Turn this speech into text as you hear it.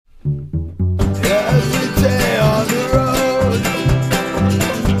Every day on the road,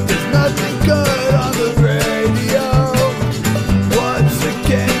 there's nothing good on the radio. What's a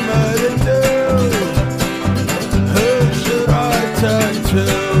gamer to do? Who should I turn to?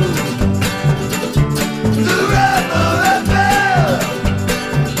 The Rebel FM!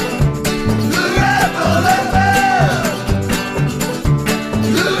 The Rebel FM!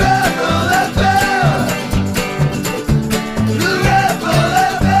 The Rebel FM! The Rebel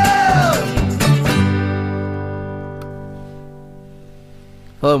FM!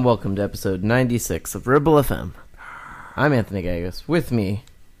 Hello and welcome to episode 96 of Rebel FM. I'm Anthony Gagos. With me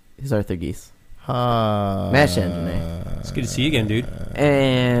is Arthur Geese. Mash Engineer. It's good to see you again, dude.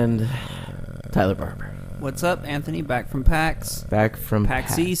 And Tyler Barber. What's up, Anthony? Back from PAX. Back from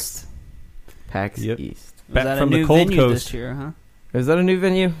PAX East. PAX Yep. East. Was Back that from a the new cold venue coast. this year, huh? Is that a new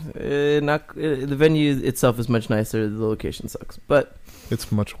venue? The venue itself is much nicer. The location sucks. But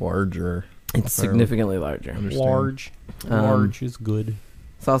It's much larger. it's significantly larger. Understand. Large. Um, Large is good.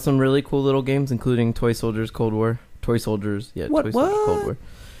 Saw some really cool little games, including Toy Soldiers Cold War. Toy Soldiers Cold War.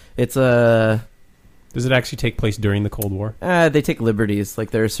 It's Does it actually take place during the Cold War? they take liberties.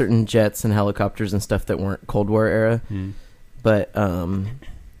 Like there are certain jets and helicopters and stuff that weren't Cold War era. But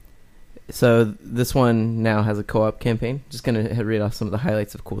so this one now has a co-op campaign. Just gonna read off some of the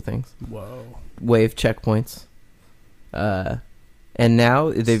highlights of cool things. Whoa. Wave checkpoints. And now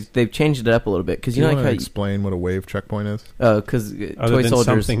they've changed it up a little bit because Do you you know want like to explain what a wave checkpoint is? because Other Toy than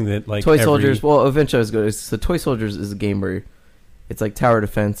Soldiers. something that like Toy every- Soldiers. Well, eventually I was going. So Toy Soldiers is a game where it's like tower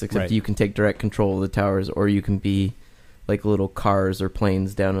defense, except Right. you can take direct control of the towers, or you can be like little cars or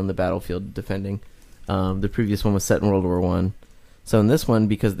planes down on the battlefield defending. The previous one was set in World War One. So in this one,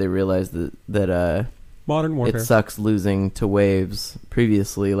 because they realized that Modern Warfare. it sucks losing to waves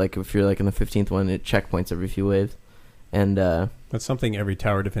previously, like if you're like in the 15th one, it checkpoints every few waves, and That's something every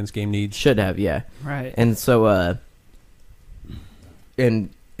tower defense game needs. should have, yeah. Right. And so, in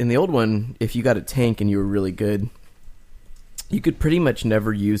the old one, if you got a tank and you were really good, you could pretty much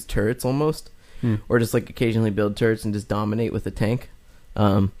never use turrets almost, or just like occasionally build turrets and just dominate with a tank.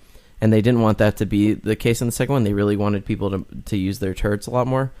 And they didn't want that to be the case in the second one. They really wanted people to use their turrets a lot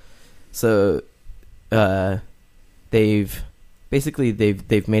more. So, they've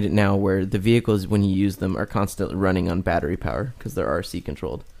made it now where the vehicles, when you use them, are constantly running on battery power because they're RC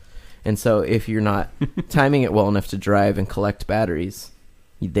controlled. And so if you're not timing it well enough to drive and collect batteries,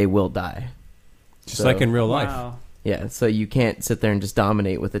 they will die. Just like in real life. Wow. Yeah, so you can't sit there and just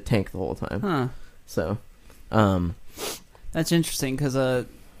dominate with a tank the whole time. Huh. So, That's interesting because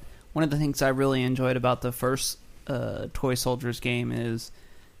one of the things I really enjoyed about the first Toy Soldiers game is,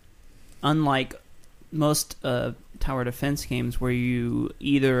 unlike most tower defense games where you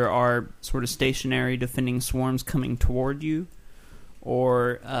either are sort of stationary defending swarms coming toward you,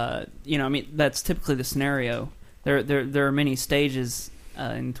 or that's typically the scenario. There are many stages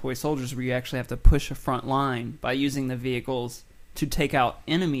in Toy Soldiers where you actually have to push a front line by using the vehicles to take out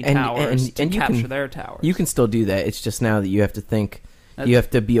enemy towers and capture their towers. you can still do that. It's just now that you have to think, you have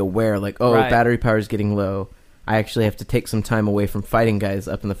to be aware, like, Right. battery power is getting low. I actually have to take some time away from fighting guys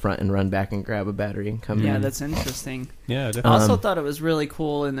up in the front and run back and grab a battery and come Yeah, in. that's interesting. Yeah, I definitely. also thought it was really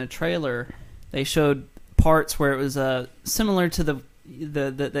cool in the trailer. They showed parts where it was similar to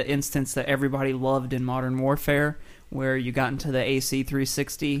the instance that everybody loved in Modern Warfare, where you got into the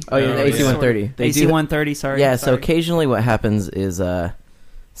AC-360. Oh, yeah, the AC-130. AC-130, sorry. Yeah, so sorry. occasionally what happens is,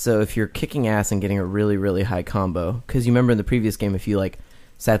 so if you're kicking ass and getting a really, really high combo, because you remember in the previous game, if you, like,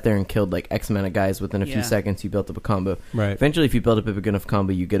 sat there and killed, like, X amount of guys within a few Yeah. seconds, you built up a combo. Right. Eventually, if you build up a big enough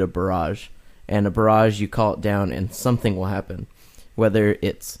combo, you get a barrage. And a barrage, you call it down, and something will happen. Whether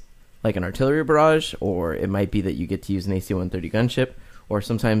it's, like, an artillery barrage, or it might be that you get to use an AC-130 gunship, or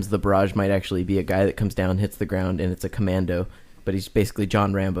sometimes the barrage might actually be a guy that comes down, hits the ground, and it's a commando, but he's basically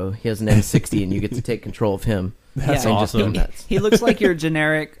John Rambo. He has an M60, and you get to take control of him. That's and just go awesome. nuts. He looks like your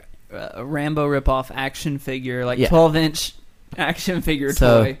generic Rambo ripoff action figure, like Yeah. 12-inch action figure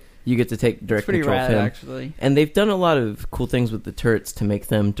So, toy. you get to take direct It's pretty control rad, of him. actually. And they've done a lot of cool things with the turrets to make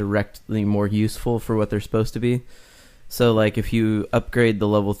them directly more useful for what they're supposed to be. So, like, if you upgrade the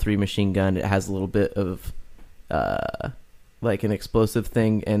level 3 machine gun, it has a little bit of, like, an explosive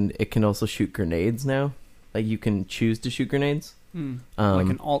thing, and it can also shoot grenades now. Like, you can choose to shoot grenades. Like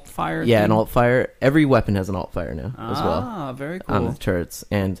an alt fire? Yeah, thing? an alt fire. Every weapon has an alt fire now as well. Ah, very On cool. the turrets.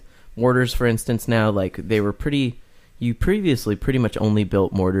 And mortars, for instance, now, like, they were you previously pretty much only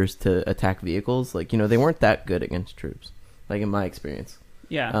built mortars to attack vehicles. Like, they weren't that good against troops, like, in my experience.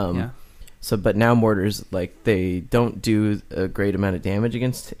 Yeah, yeah. So, but now mortars, like, they don't do a great amount of damage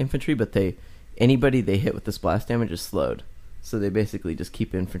against infantry, but anybody they hit with the splash damage is slowed. So they basically just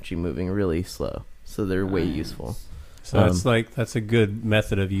keep infantry moving really slow. So they're way Nice. useful. So that's a good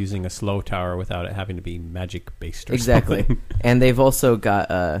method of using a slow tower without it having to be magic based or Exactly. something. And they've also got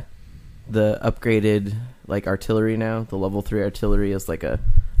the upgraded like artillery now. The level 3 artillery is like a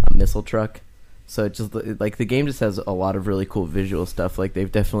missile truck. So it just like the game just has a lot of really cool visual stuff. Like they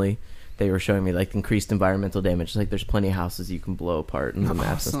were showing me like increased environmental damage. Like there's plenty of houses you can blow apart in the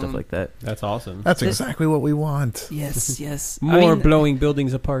maps and stuff Awesome. like that. That's awesome. That's exactly what we want. Yes, yes. More blowing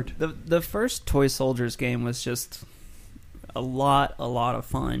buildings apart. The first Toy Soldiers game was just a lot of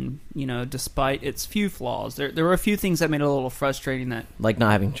fun. You know, despite its few flaws, there were a few things that made it a little frustrating. That Like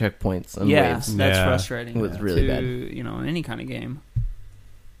not having checkpoints and yeah, waves. that's Yeah. frustrating. It was really bad. You know, in any kind of game.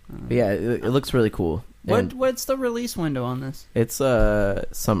 But yeah, it looks really cool. And What's the release window on this? it's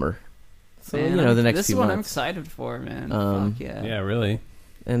summer. So Man, the next this few is what I'm months. excited for, man. Fuck yeah. Yeah, really.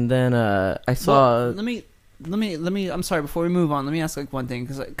 And then I saw. Well, let me. I'm sorry. Before we move on, let me ask like one thing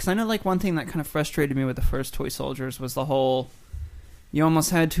because I know like one thing that kind of frustrated me with the first Toy Soldiers was the whole. And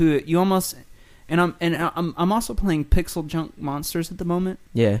I'm also playing Pixel Junk Monsters at the moment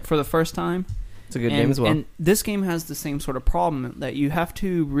Yeah, for the first time. it's a good game as well. And this game has the same sort of problem that you have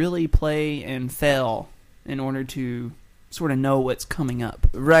to really play and fail in order to sort of know what's coming up.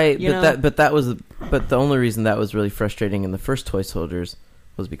 Right, You but know? but the only reason that was really frustrating in the first Toy Soldiers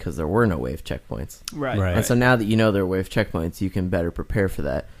was because there were no wave checkpoints. Right. Right. And so now that you know there are wave checkpoints, you can better prepare for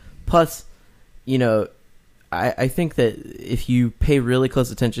that. Plus, you know, I think that if you pay really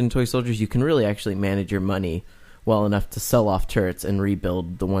close attention to Toy Soldiers, you can really actually manage your money well enough to sell off turrets and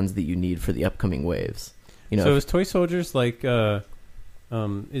rebuild the ones that you need for the upcoming waves. You know, So is Toy Soldiers like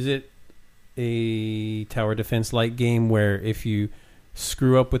is it a tower defense like game where if you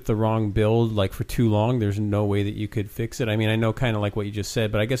screw up with the wrong build like for too long, there's no way that you could fix it? I mean, I know kind of like what you just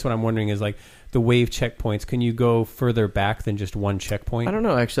said, but I guess what I'm wondering is like the wave checkpoints, can you go further back than just one checkpoint? I don't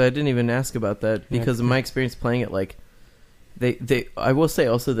know. Actually, I didn't even ask about that because of my experience playing it. Like, I will say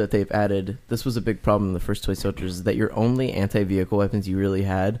also that they've added. This was a big problem in the first Toy Soldiers, is that your only anti-vehicle weapons you really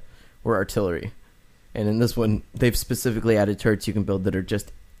had were artillery, and in this one, they've specifically added turrets you can build that are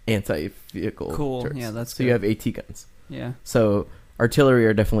just anti-vehicle. Cool. turrets. Yeah, that's so you have AT guns. Yeah. So artillery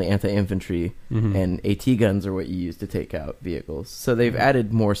are definitely anti-infantry, Mhm. and AT guns are what you use to take out vehicles. So they've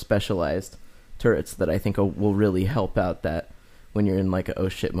added more specialized turrets that I think will really help out that when you're in like a oh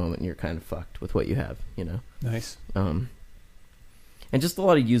shit moment and you're kind of fucked with what you have, you know. Nice. And just a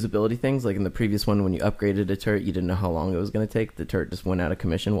lot of usability things. Like in the previous one, when you upgraded a turret, you didn't know how long it was going to take. The turret just went out of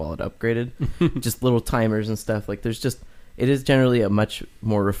commission while it upgraded. Just little timers and stuff. Like it is generally a much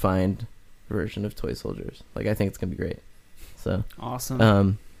more refined version of Toy Soldiers. Like I think it's going to be great. So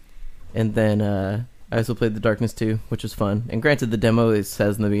Awesome. and then I also played The Darkness 2, which was fun. And granted, the demo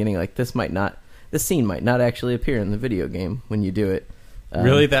says in the beginning like this scene might not actually appear in the video game when you do it.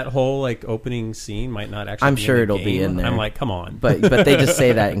 Really, that whole like opening scene might not actually. I'm be sure in the it'll be game? in there. I'm like, come on. But they just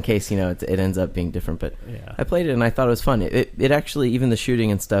say that in case, you know, it ends up being different. But Yeah. I played it and I thought it was fun. It actually, even the shooting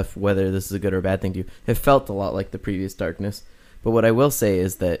and stuff, whether this is a good or a bad thing to you, it felt a lot like the previous Darkness. But what I will say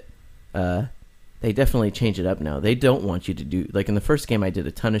is that they definitely change it up now. They don't want you to do, like in the first game I did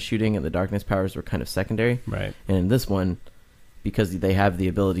a ton of shooting and the Darkness powers were kind of secondary. Right. And in this one, because they have the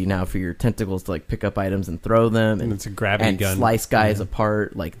ability now for your tentacles to like pick up items and throw them And it's a gravity and gun. slice guys Yeah.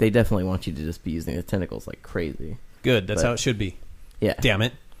 apart, like they definitely want you to just be using the tentacles like crazy. Good. That's But- how it should be. Yeah. Damn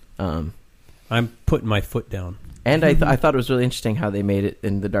it. Um, I'm putting my foot down. And I thought it was really interesting how they made it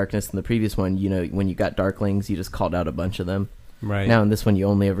in the Darkness in the previous one. You know, when you got Darklings, you just called out a bunch of them. Right. Now in this one, you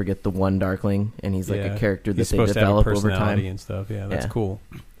only ever get the one Darkling, and he's like Yeah. a character that He's they supposed to have a develop over personality time. and stuff. Yeah, that's Yeah. cool.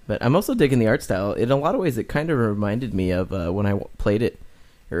 But I'm also digging the art style. In a lot of ways, it kind of reminded me of when I played it.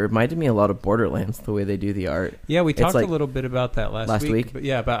 It reminded me a lot of Borderlands, the way they do the art. Yeah, we It's talked like- a little bit about that last Last week? But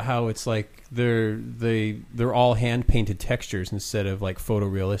yeah, about how it's like they're all hand painted textures instead of like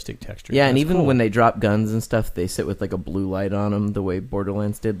photorealistic textures. Yeah, and That's even cool. when they drop guns and stuff, they sit with like a blue light on them, the way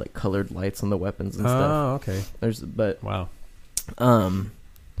Borderlands did, like colored lights on the weapons and stuff. Oh, okay. Wow.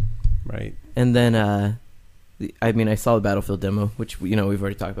 Right. And then, I saw the Battlefield demo, which we've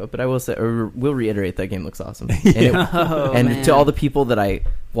already talked about. But I will say, or will reiterate, that game looks awesome. And, Oh, and man. to all the people that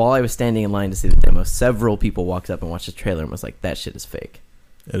while I was standing in line to see the demo, several people walked up and watched the trailer and was like, "That shit is fake."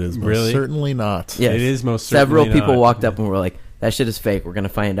 It is most Really? certainly not. Yes. It is most Several certainly people not. walked up and were like, "That shit is fake. We're gonna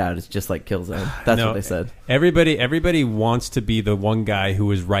find out. It's just like Killzone." That's No, what they said. Everybody wants to be the one guy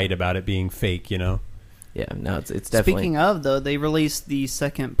who is right about it being fake, you know? Yeah, no, it's definitely. Speaking of, though, they released the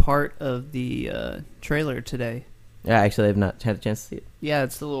second part of the trailer today. Yeah, actually, I've not had a chance to see it. Yeah,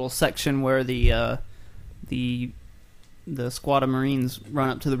 it's the little section where the the squad of Marines run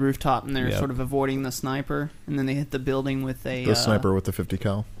up to the rooftop and they're Yep. sort of avoiding the sniper, and then they hit the building with a The sniper with the 50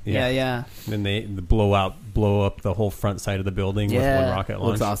 cal. Yeah. Then they blow up the whole front side of the building with Yeah. one rocket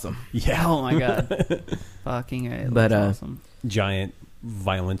launch. Looks awesome. Yeah. Oh my god. Fucking A. It But, looks awesome. Giant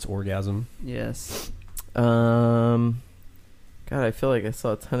violence orgasm. Yes. God, I feel like I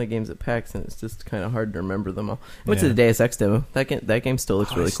saw a ton of games at PAX, and it's just kind of hard to remember them all. I went to Yeah. the Deus Ex demo. That game still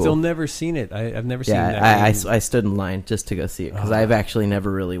looks really I've cool. still never seen it. I've never seen that. I game. stood in line just to go see it because Oh. I've actually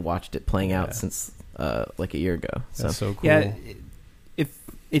never really watched it playing out Yeah. since like a year ago. So That's so cool. Yeah.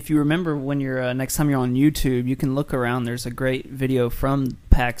 If you remember when you're next time you're on YouTube, you can look around. There's a great video from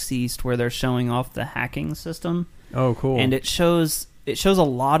PAX East where they're showing off the hacking system, Oh, cool. and it shows a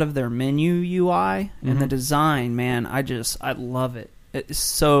lot of their menu UI and the Mhm. design. Man, I love it.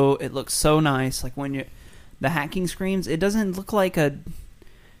 It looks so nice. Like when the hacking screens, it doesn't look like a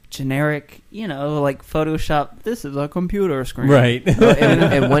generic, like Photoshop. This is a computer screen, Right.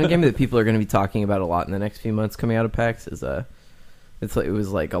 and one game that people are going to be talking about a lot in the next few months coming out of PAX is it was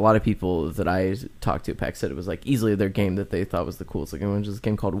like a lot of people that I talked to at PAX said it was like easily their game that they thought was the coolest game, which is a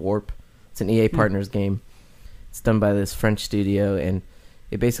game called Warp. It's an EA Partners game. It's done by this French studio, and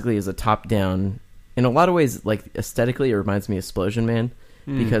it basically is a top-down. In a lot of ways, like aesthetically, it reminds me of Explosion Man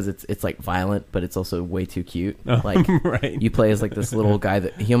because it's like violent, but it's also way too cute. Like right. you play as like this little guy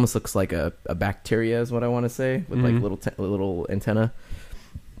that he almost looks like a bacteria, is what I want to say, with like little antenna,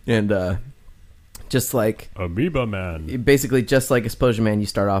 and just like Amoeba Man. basically just like Explosion Man, you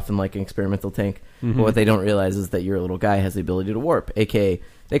start off in like an experimental tank. But what they don't realize is that your little guy has the ability to warp, aka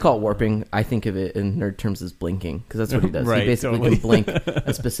they call it warping. I think of it in nerd terms as blinking, because that's what he does. Right, He basically totally. can blink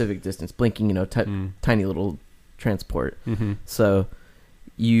a specific distance, blinking, tiny little transport. So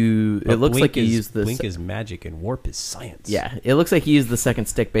it looks like you use the blink is magic and warp is science. yeah, it looks like you use the second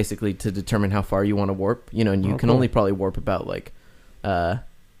stick basically to determine how far you want to warp. And you can cool. only probably warp about like a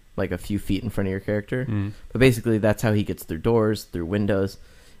few feet in front of your character. But basically, that's how he gets through doors, through windows,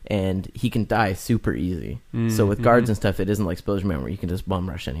 and he can die super easy. So with guards and stuff, it isn't like Explosion Man where you can just bum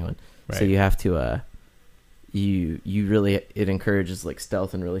rush anyone. Right. So you have to you really, it encourages like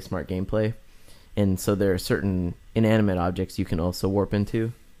stealth and really smart gameplay. And so there are certain inanimate objects you can also warp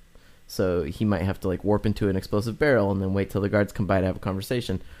into. So he might have to like warp into an explosive barrel and then wait till the guards come by to have a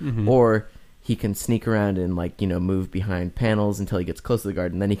conversation. Or he can sneak around and like, move behind panels until he gets close to the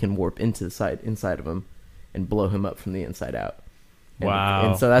guard, and then he can warp into the inside of him and blow him up from the inside out. Wow.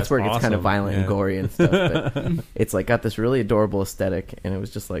 And so that's where it gets kind of awesome. violent and Yeah. gory and stuff. But it's like got this really adorable aesthetic, and it was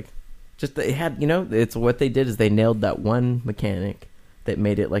just it had, it's what they did is they nailed that one mechanic that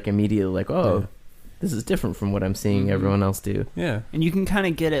made it like immediately like, oh, this is different from what I'm seeing everyone else do. Yeah. And you can kind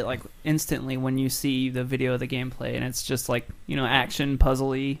of get it like instantly when you see the video of the gameplay, and it's just like action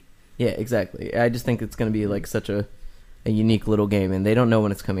puzzly. Yeah, exactly. I just think it's going to be like such a unique little game, and they don't know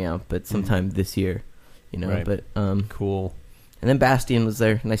when it's coming out, but sometime this year, Right. But Cool. and then Bastion was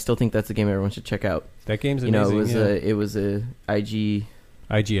there, and I still think that's a game everyone should check out. That game's amazing. It was a IGF.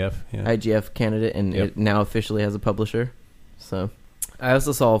 Yeah. IGF candidate, and Yep. it now officially has a publisher. So I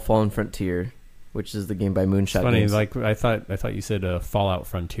also saw Fallen Frontier, which is the game by Moonshot It's funny. Games. Like I thought you said Fallout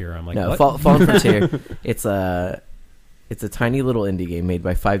Frontier. I'm like, No, what? Fallen Frontier. It's a tiny little indie game made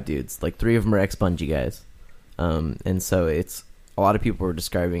by 5 dudes. Like 3 of them are ex-Bungie guys, and so it's a lot of people were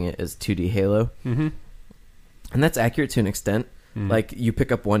describing it as 2D Halo, and that's accurate to an extent. Like you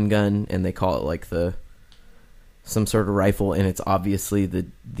pick up one gun and they call it like some sort of rifle, and it's obviously the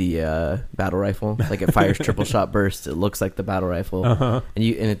battle rifle. Like it fires triple shot bursts. It looks like the battle rifle, and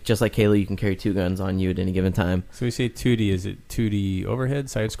it just like Halo, you can carry 2 guns on you at any given time. So we say 2D. Is it 2D overhead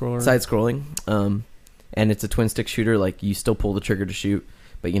side scroller? Side scrolling, and it's a twin stick shooter. Like you still pull the trigger to shoot,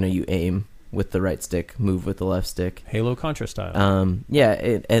 but you aim with the right stick, move with the left stick. Halo Contra style.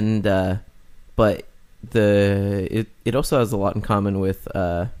 But it also has a lot in common with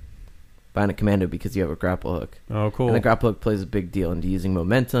Bionic Commando because you have a grapple hook. Oh, cool. And the grapple hook plays a big deal into using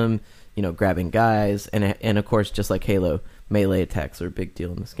momentum, grabbing guys, and of course, just like Halo, melee attacks are a big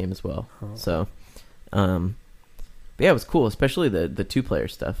deal in this game as well. So, but yeah, it was cool, especially the 2-player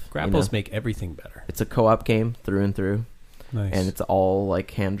stuff. Grapples make everything better. It's a co-op game through and through, Nice. and it's all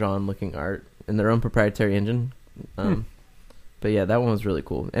like hand-drawn looking art in their own proprietary engine. But yeah, that one was really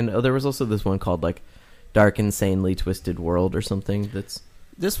cool. And there was also this one called like Dark Insanely Twisted World or something.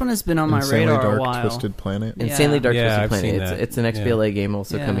 This one has been on my Insanely radar Dark a while. Twisted Planet. Yeah. Insanely Dark Yeah, Twisted I've Planet. seen that. It's an XBLA game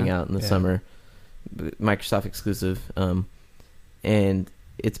also Yeah. coming out in the Yeah. summer, Microsoft exclusive. And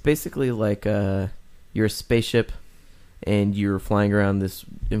it's basically like you're a spaceship, and you're flying around this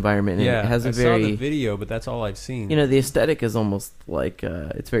environment. And Yeah, it has a I very saw the video, but that's all I've seen. the aesthetic is almost like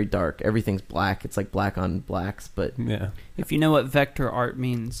it's very dark. Everything's black. It's like black on blacks, but Yeah. If you know what vector art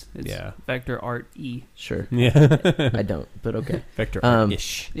means, it's Yeah. vector art E. sure. Yeah. I don't, but okay. Vector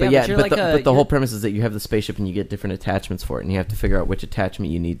ish. But Yeah, but you're like the whole you're- premise is that you have the spaceship and you get different attachments for it, and you have to figure out which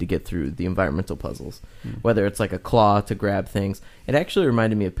attachment you need to get through the environmental puzzles. Whether it's like a claw to grab things. It actually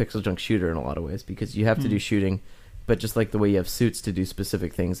reminded me of Pixel Junk Shooter in a lot of ways, because you have to do shooting, but just like the way you have suits to do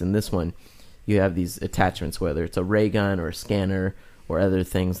specific things, in this one, you have these attachments, whether it's a ray gun or a scanner or other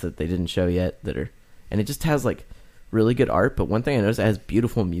things that they didn't show yet and it just has like really good art. But one thing I noticed, it has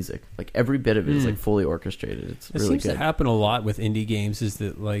beautiful music. Like every bit of it is like fully orchestrated. It's It really seems good. to happen a lot with indie games, is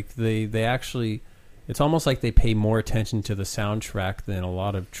that like they actually, it's almost like they pay more attention to the soundtrack than a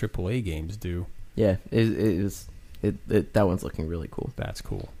lot of AAA games do. Yeah, that one's looking really cool. That's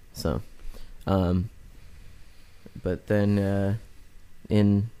cool. So, but then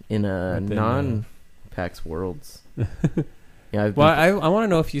in non-PAX worlds, yeah. Well, I want to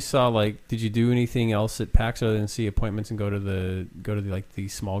know if you saw, like, did you do anything else at PAX other than see appointments and go to the like the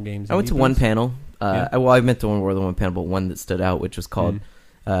small games? I went to indie one booths? panel. Yeah. I meant to more than one panel, but one that stood out, which was called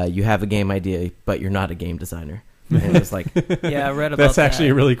 "You Have a Game Idea, but You're Not a Game Designer." And it was like, Yeah, I read about That's that. actually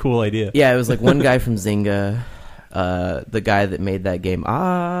a really cool idea. yeah, it was like one guy from Zynga, the guy that made that game,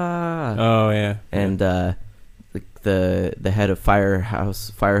 Oh yeah. and the head of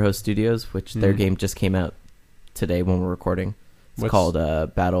Firehouse Studios, which their game just came out today when we're recording. It's called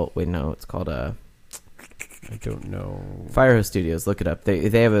Battle. Wait, no, it's called I don't know. Firehouse Studios. Look it up. They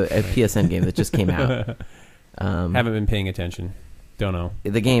have a PSN game that just came out. Haven't been paying attention. Don't know.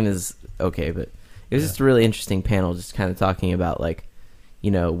 The game is okay, but it was just a really interesting panel, just kind of talking about like,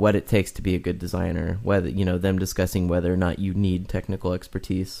 what it takes to be a good designer. Whether them discussing whether or not you need technical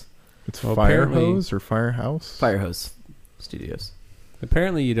expertise. It's Well, Fire apparently- Hose or Firehouse? Firehouse Studios.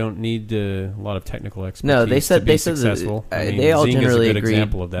 Apparently, you don't need a lot of technical expertise. No, they said to be that, successful. I mean, they all Zynga's generally a good agree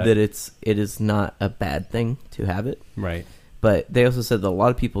example of that. it is not a bad thing to have it. Right. But they also said that a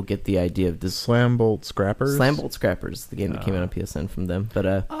lot of people get the idea of this Slam Bolt Scrappers? Slam Bolt Scrappers, the game that came out on PSN from them.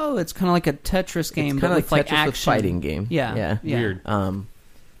 But Oh, it's kind of like a Tetris game, it's but kind of with like like Tetris with action. fighting game. Yeah. Weird. A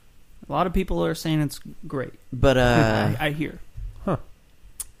lot of people are saying it's great. But I hear.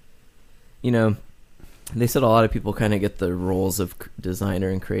 they said a lot of people kind of get the roles of designer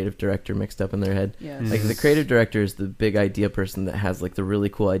and creative director mixed up in their head. Yeah. Like the creative director is the big idea person that has like the really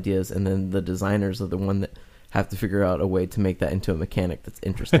cool ideas, and then the designers are the one that have to figure out a way to make that into a mechanic that's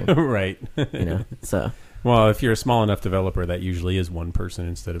interesting. Right. So. Well, if you're a small enough developer, that usually is one person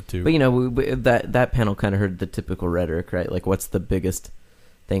instead of two. But that panel kind of heard the typical rhetoric, right? Like, what's the biggest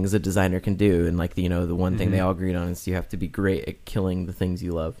things a designer can do? And like the one thing they all agreed on is you have to be great at killing the things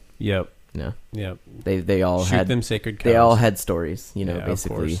you love. Yep. Yep. Yep. They all Shoot had them sacred cows. they all had stories, Yeah, of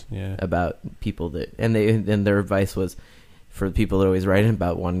basically course. Yeah. about people that and their advice was for the people that always write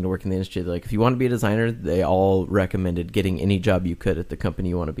about wanting to work in the industry. They're like, if you want to be a designer, they all recommended getting any job you could at the company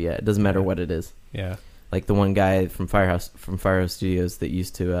you want to be at. It doesn't matter what it is. Yeah. Like the one guy from Firehouse Studios that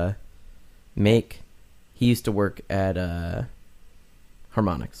used to he used to work at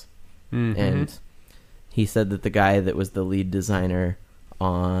Harmonix. Mm-hmm. And he said that the guy that was the lead designer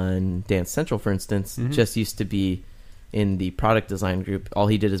on Dance Central, for instance, just used to be in the product design group. All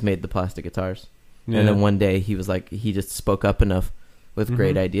he did is made the plastic guitars. Yeah. And then one day he was like, he just spoke up enough with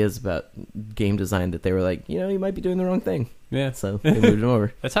great ideas about game design that they were like, you might be doing the wrong thing. Yeah. So they moved him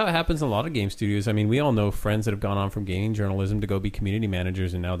over. That's how it happens in a lot of game studios. I mean, we all know friends that have gone on from gaming journalism to go be community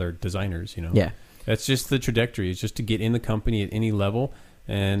managers, and now they're designers, Yeah. That's just the trajectory. It's just to get in the company at any level.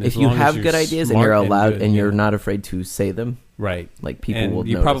 And If as you long as have you're good ideas and smart you're allowed good, and you're yeah. not afraid to say them, right, like people and will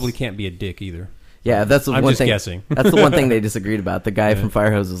you notice. probably can't be a dick either. Yeah, that's the I'm one just thing. guessing. That's the one thing they disagreed about. The guy Yeah. from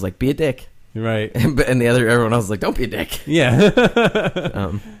Firehose was like, "Be a dick," Right. and everyone else was like, "Don't be a dick."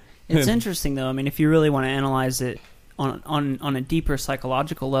 Yeah. It's interesting though. I mean, if you really want to analyze it on a deeper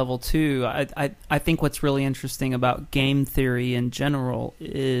psychological level too, I think what's really interesting about game theory in general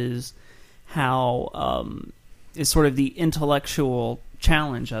is how is sort of the intellectual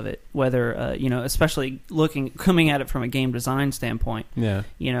challenge of it. Whether especially coming at it from a game design standpoint. Yeah.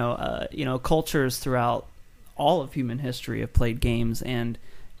 Cultures throughout all of human history have played games, and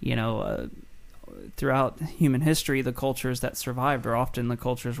throughout human history, the cultures that survived are often the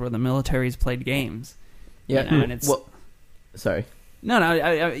cultures where the militaries played games. Yeah, and it's sorry. no,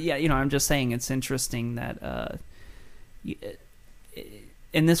 I'm just saying it's interesting that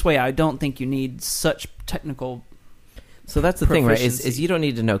in this way, I don't think you need such technical. So that's the thing, right? Is proficiency. you don't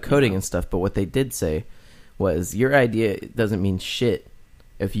need to know coding and stuff, but what they did say was your idea doesn't mean shit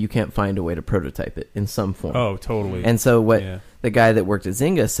if you can't find a way to prototype it in some form. Oh, totally. And so what Yeah. the guy that worked at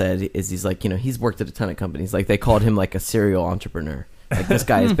Zynga said is he's like, he's worked at a ton of companies. Like they called him like a serial entrepreneur. Like this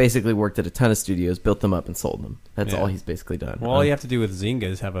guy has basically worked at a ton of studios, built them up, and sold them. That's Yeah. all he's basically done. Well, all you have to do with Zynga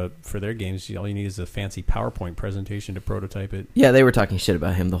is for their games, all you need is a fancy PowerPoint presentation to prototype it. Yeah, they were talking shit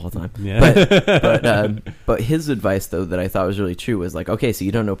about him the whole time. Yeah. But his advice though that I thought was really true was like, okay, so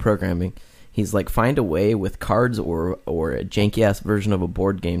you don't know programming. He's like, find a way with cards or a janky ass version of a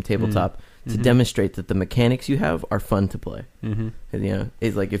board game tabletop to demonstrate that the mechanics you have are fun to play. Mm-hmm. And,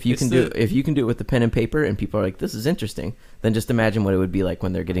 it's like if you can do it with the pen and paper, and people are like, this is interesting, then just imagine what it would be like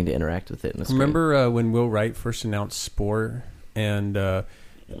when they're getting to interact with it in the screen. Remember when Will Wright first announced Spore, and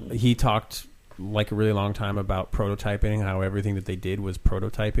he talked like a really long time about prototyping, how everything that they did was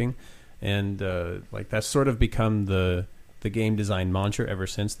prototyping, and like that's sort of become the game design mantra ever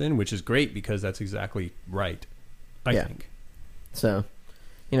since then, which is great because that's exactly right, I think. So,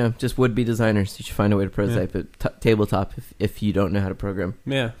 just would-be designers, you should find a way to prototype it tabletop if you don't know how to program.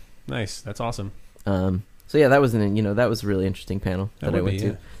 Yeah, nice. That's awesome. So yeah, that was that was a really interesting panel that I went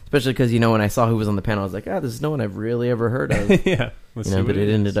to. Especially because when I saw who was on the panel, I was like, this is no one I've really ever heard of. Yeah, but it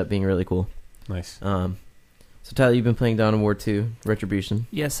ended up being really cool. Nice. So Tyler, you've been playing Dawn of War 2 Retribution.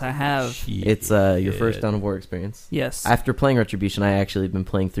 Yes, I have. It's your first Dawn of War experience. Yes. After playing Retribution, I actually have been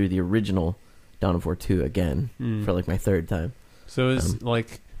playing through the original Dawn of War 2 again for like my third time. So it's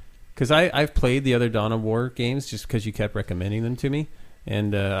because I've played the other Dawn of War games just because you kept recommending them to me,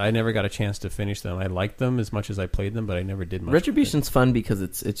 and I never got a chance to finish them. I liked them as much as I played them, but I never did much. Retribution's fun because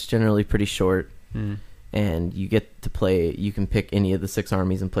it's generally pretty short, and you get to play. You can pick any of the 6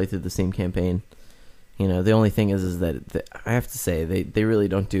 armies and play through the same campaign. The only thing is that I have to say they really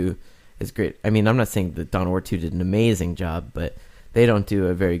don't do as great. I mean, I'm not saying that Dawn of War 2 did an amazing job, but they don't do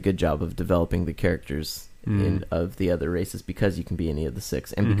a very good job of developing the characters of the other races because you can be any of the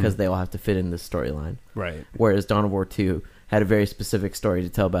 6 and because they all have to fit in this storyline. Right. Whereas Dawn of War 2 had a very specific story to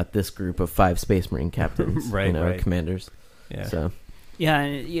tell about this group of 5 Space Marine captains, right. commanders. Yeah. So. Yeah,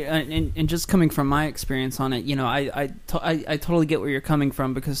 and just coming from my experience on it, I totally get where you're coming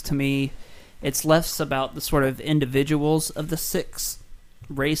from, because to me, it's less about the sort of individuals of the 6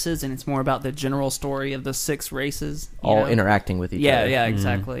 races, and it's more about the general story of the 6 races. All interacting with each other. Yeah,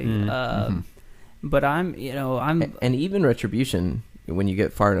 exactly. But I'm and even Retribution, when you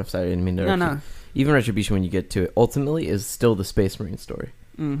get far enough, sorry, I didn't mean to. No. Even Retribution, when you get to it, ultimately is still the Space Marine story.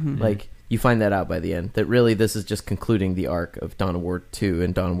 Like you find that out by the end. That really, this is just concluding the arc of Dawn of War 2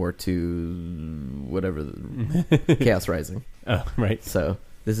 and Dawn of War 2, whatever, Chaos Rising. Oh, right. So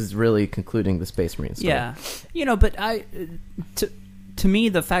this is really concluding the Space Marine story. Yeah, but to me,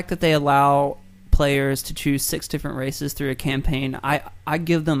 the fact that they allow players to choose 6 different races through a campaign, I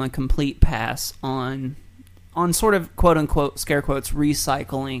give them a complete pass on sort of quote unquote scare quotes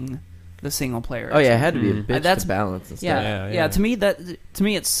recycling the single player. Oh yeah, it had to be a bitch to balance and stuff. Yeah. To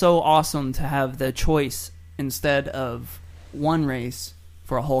me, it's so awesome to have the choice instead of one race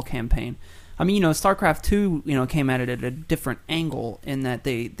for a whole campaign. I mean, StarCraft 2, came at it at a different angle in that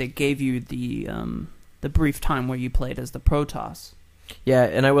they gave you the brief time where you played as the Protoss. Yeah,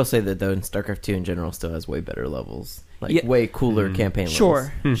 and I will say that though, in StarCraft 2 in general still has way better levels, way cooler campaign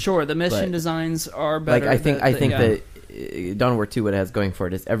levels. Sure. The mission designs are better. I think that Dawn of War 2, what it has going for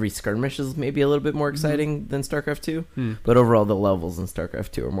it is every skirmish is maybe a little bit more exciting than StarCraft 2, but overall the levels in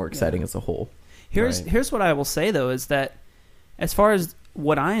StarCraft 2 are more exciting as a whole. Here's what I will say though, is that as far as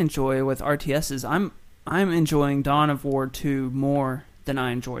what I enjoy with RTSs, I'm enjoying Dawn of War 2 more than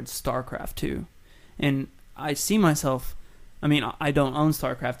I enjoyed StarCraft 2, and I see myself. I mean, I don't own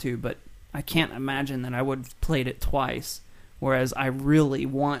StarCraft 2, but I can't imagine that I would have played it twice, whereas I really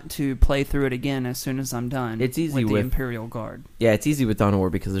want to play through it again as soon as I'm done. It's easy with the Imperial Guard. Yeah, it's easy with Dawn of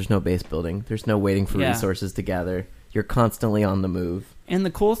War because there's no base building. There's no waiting for resources to gather. You're constantly on the move. And the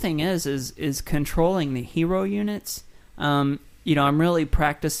cool thing is controlling the hero units. I'm really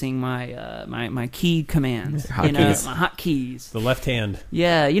practicing my my key commands. My hotkeys. The left hand.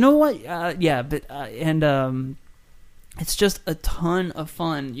 Yeah, you know what? It's just a ton of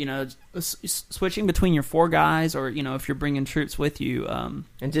fun, switching between your 4 guys, or if you're bringing troops with you, and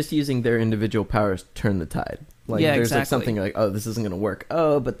just using their individual powers to turn the tide. There's like something you're like, oh, this isn't going to work.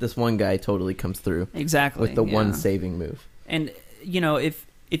 Oh, but this one guy totally comes through. Exactly. With the one saving move. And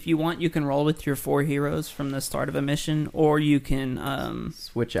if you want, you can roll with your 4 heroes from the start of a mission, or you can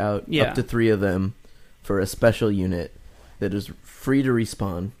switch out up to 3 of them for a special unit that is free to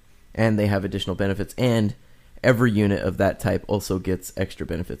respawn, and they have additional benefits, and every unit of that type also gets extra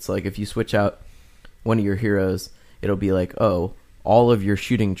benefits. So, like, if you switch out one of your heroes, it'll be like, oh, all of your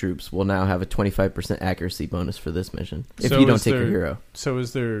shooting troops will now have a 25% accuracy bonus for this mission if So you don't is take a there- hero. So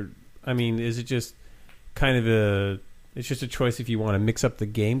is there? I mean, is it just kind of a? It's just a choice if you want to mix up the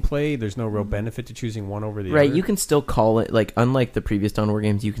gameplay. There's no real benefit to choosing one over the Right, other. you can still call it, like, unlike the previous Dawn of War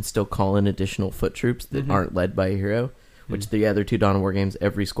games, you can still call in additional foot troops that Mhm. aren't led by a hero, which the other two Dawn of War games,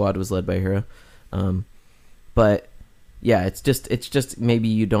 every squad was led by a hero. But yeah, it's just maybe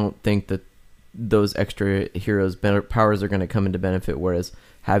you don't think that those extra heroes' powers are going to come into benefit, whereas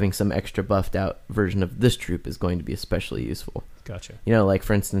having some extra buffed out version of this troop is going to be especially useful. Gotcha. You know, like,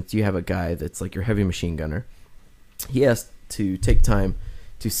 for instance, you have a guy that's like your heavy machine gunner. He has to take time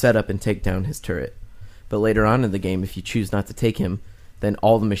to set up and take down his turret. But later on in the game, if you choose not to take him, then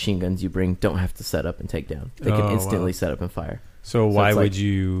all the machine guns you bring don't have to set up and take down. They can Oh, instantly wow. set up and fire. So why it's like- would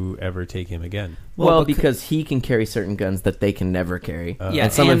you ever take him again? Well, becau- because he can carry certain guns that they can never carry. Yeah,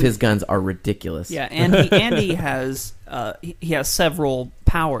 and some of and- his guns are ridiculous. Yeah, and he has he has several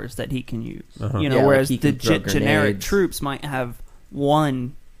powers that he can use. Uh-huh. You know, Yeah, like whereas he the can throw generic grenades. troops might have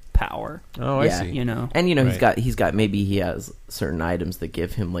one power. Oh, I Yeah. see. You know, And, you know, Right. he's got maybe he has certain items that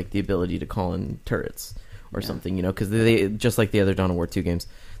give him, like, the ability to call in turrets or Yeah. something, you know, because they, just like the other Dawn of War 2 games,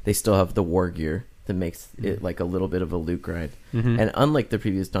 they still have the war gear that makes Mm-hmm. it like a little bit of a loot grind. Mhm. And unlike the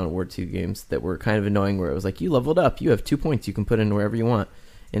previous Dawn of War 2 games that were kind of annoying, where it was like, you leveled up, you have 2 points you can put in wherever you want.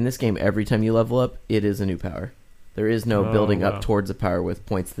 In this game, every time you level up, it is a new power. There is no Oh, building wow. up towards a power with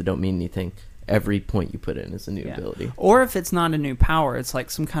points that don't mean anything. Every point you put in is a new Yeah. ability. or if it's not a new power, it's like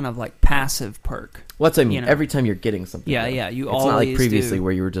some kind of like passive perk. What's I mean? You know. Every time you're getting something. Yeah, though. yeah, you It's not like always previously do.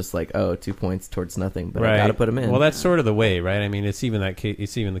 where you were just like, oh, 2 points towards nothing, but right. I gotta put them in. Well, that's sort of the way, right? I mean, it's even that case.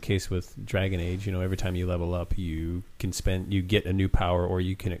 It's even the case with Dragon Age. You know, every time you level up, you get a new power, or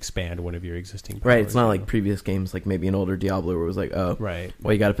you can expand one of your existing powers. right. It's not you like know? previous games, like maybe an older Diablo, where it was like, oh, Right.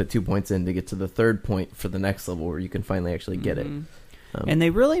 well, you got to put 2 points in to get to the third point for the next level, where you can finally actually get it. Mhm. Um, And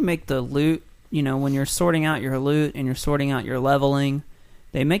they really make the loot, you know, when you're sorting out your loot and you're sorting out your leveling,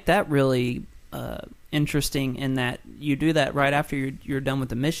 they make that really interesting in that you do that right after you're done with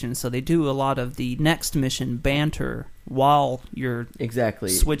the mission. So they do a lot of the next mission banter while you're exactly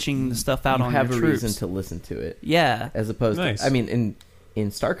switching the stuff out you on have your a troops. reason to listen to it, Yeah. as opposed Nice. to, I mean, in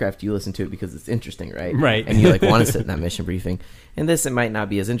StarCraft, you listen to it because it's interesting, right? Right. And you like want to sit in that mission briefing. In this, it might not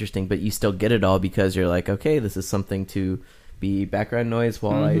be as interesting, but you still get it all because you're like, okay, this is something to be background noise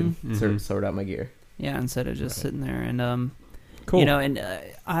while Mhm. I sort out my gear. Yeah, instead of just Right. sitting there and Cool. you know, and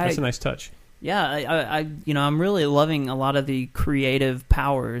That's a nice touch. yeah, I you know, I'm really loving a lot of the creative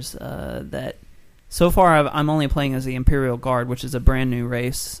powers that so far I'm only playing as the Imperial Guard, which is a brand new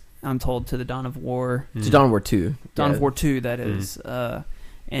race, I'm told, to the Dawn of War. To Dawn of War 2. Dawn Yeah. of War 2, that is.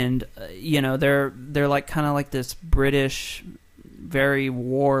 And you know, they're like kind of like this British, very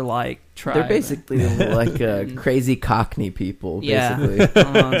warlike tribe. They're basically like crazy Cockney people, Yeah.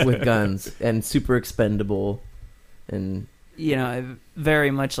 basically, with guns and super expendable, and you know,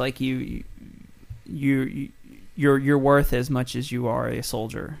 very much like you're worth as much as you are a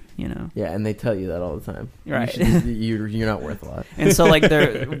soldier, you know. yeah, and they tell you that all the time. Right. You're not worth a lot. And so like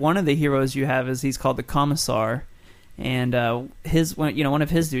one of the heroes you have is he's called the Commissar, and one of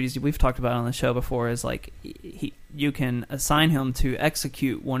his duties we've talked about on the show before is like you can assign him to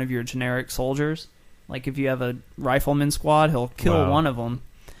execute one of your generic soldiers. Like if you have a rifleman squad, he'll kill Wow. one of them,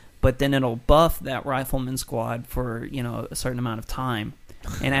 but then it'll buff that rifleman squad for, you know, a certain amount of time.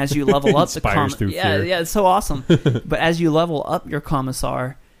 And as you level up Inspires through fear. yeah, it's so awesome. But as you level up your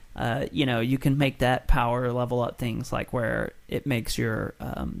Commissar, you know, you can make that power level up things like where it makes your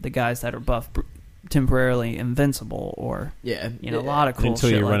the guys that are buff temporarily invincible, or Yeah, you know, a lot of cool Until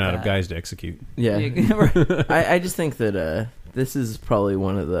shit you like run out that. of guys to execute. Yeah. Yeah. I just think that this is probably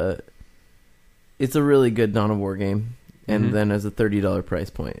one of the. It's a really good Dawn of War game, and Mhm. then as a $30 price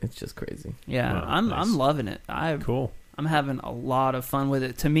point, it's just crazy. Yeah, Wow, I'm nice. loving it. Cool. I'm having a lot of fun with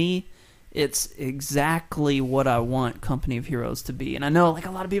it. To me, it's exactly what I want Company of Heroes to be. And I know, like,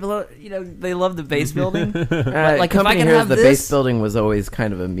 a lot of people, you know, they love the base building. Like, if I Company can Heroes, have the this- base building was always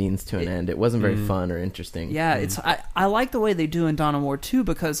kind of a means to an It- end. It wasn't very Mm. fun or interesting. Yeah, it's I like the way they do in Dawn of War 2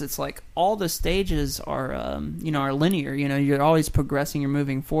 because it's like all the stages are you know, are linear. You know, you're always progressing, you're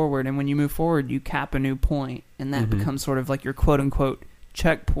moving forward, and when you move forward, you cap a new point, and that Mhm. becomes sort of like your quote unquote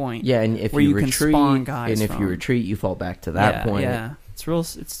checkpoint. Yeah, and if Where you you can retreat, spawn guys and if you from. retreat, you fall back to that point. Yeah, it's real.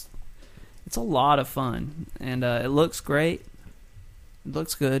 It's a lot of fun, and it looks great. It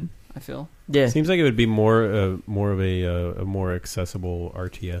looks good, I feel. Yeah. Seems like it would be more of a more accessible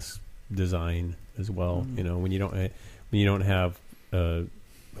RTS design as well. Mhm. You know, when you don't have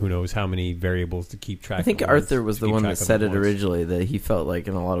who knows how many variables to keep track. I think of Arthur was the one that points. said it originally, that he felt like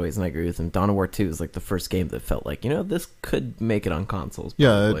in a lot of ways, and I agree with him. Dawn of War 2 is like the first game that felt like, this could make it on consoles.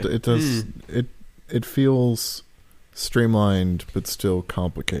 Yeah, probably. it does. It feels streamlined but still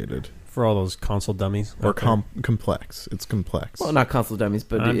complicated. For all those console dummies. Or out there. complex. It's complex. Well, not console dummies,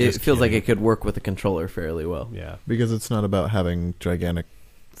 but I'm it just feels like kidding. it could work with a controller fairly well. Yeah. Because it's not about having gigantic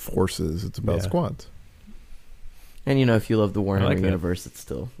forces. It's about Yeah. squads. And if you love the Warhammer like that. universe, it's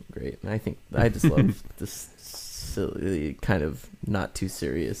still great. And I just love this silly kind of not too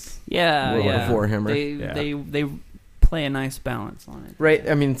serious. Yeah, World yeah. of Warhammer. They play a nice balance on it. Right?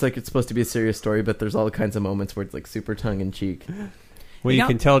 I mean, it's like it's supposed to be a serious story, but there's all kinds of moments where it's like super tongue in cheek. Well, you Yeah.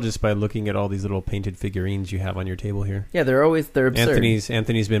 can tell just by looking at all these little painted figurines you have on your table here. Yeah, they're absurd.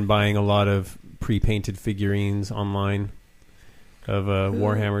 Anthony's been buying a lot of pre-painted figurines online of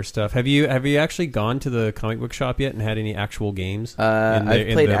Warhammer stuff. Have you actually gone to the comic book shop yet and had any actual games?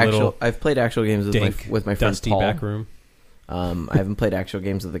 I've played actual games Dank, with my friend dusty Paul. back room. I haven't played actual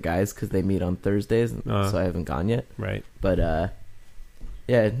games with the guys because they meet on Thursdays, so I haven't gone yet. Right. But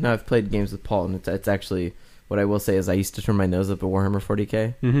I've played games with Paul, and it's actually, what I will say is I used to turn my nose up at Warhammer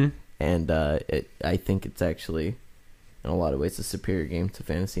 40k, Mm-hmm. and I think it's actually in a lot of ways a superior game to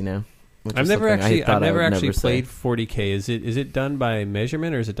Fantasy now. I've never actually played 40k. Is it done by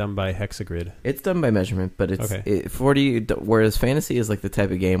measurement or is it done by hexagrid? It's done by measurement, but it's Okay. 40. Whereas Fantasy is like the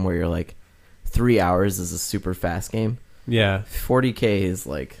type of game where you're like 3 hours is a super fast game. Yeah. 40k is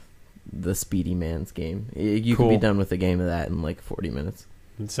like the speedy man's game. You can Cool. be done with a game of that in like 40 minutes.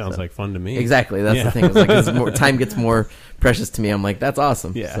 It sounds So- like fun to me. Exactly. That's Yeah. the thing. It's like as time gets more precious to me, I'm like, that's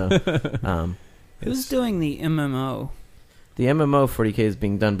awesome. Yeah. So, Who's doing the MMO? the MMO 40k is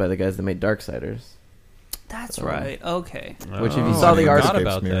being done by the guys that made Darksiders. That's Oh. right. Okay. Which if you Oh, saw the I art- forgot Escapes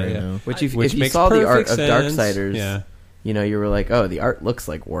about me that, right yeah. now. Which if Which you makes saw the art perfect of sense. Darksiders, Yeah. you were like, oh, the art looks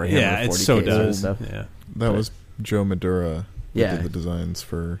like Warhammer 40k. Yeah, it so and does. stuff. Yeah. That was Joe Madura who Yeah. did the designs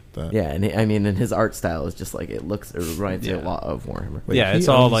for that. Yeah, and his art style is just like it reminds me a Yeah. lot of Warhammer. Wait, Yeah, he it's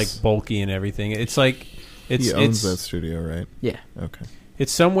all owns- like bulky and everything. It's like He owns that studio, right? Yeah. Okay.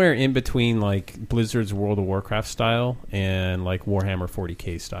 it's somewhere in between like Blizzard's World of Warcraft style and like Warhammer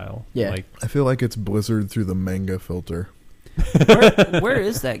 40k style. Yeah. Like I feel like it's Blizzard through the manga filter. Where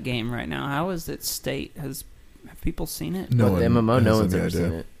is that game right now? How is its state? Have people seen it? No But the one MMO, has no one's any ever idea.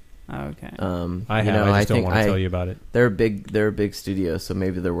 seen it. Oh, okay. I have. I just don't want to tell you about it. They're a big studio, so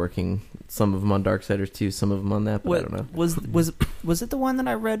maybe they're working some of them on Darksiders too, some of them on that, but I don't know. Was it the one that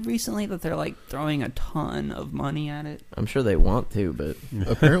I read recently that they're like throwing a ton of money at it? I'm sure they want to, but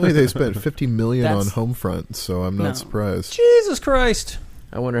Apparently they spent $50 million on That's- Homefront, so I'm not No. surprised. Jesus Christ!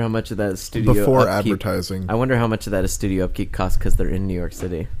 I wonder how much of that is studio Before upkeep. advertising. I wonder how much of that is studio upkeep costs because they're in New York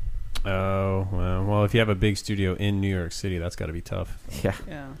City. Oh well, if you have a big studio in New York City, that's got to be tough. Yeah.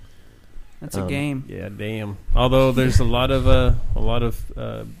 Yeah. That's a game. Yeah, damn. Although there's a lot of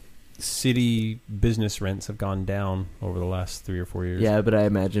city business rents have gone down over the last 3 or 4 years. Yeah, but I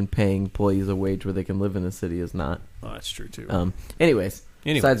imagine paying employees a wage where they can live in the city is not. Oh, that's true too. Anyways,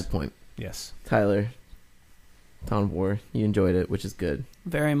 Anyways. besides the point. Yes. Tyler, Dawn of War, you enjoyed it, which is good.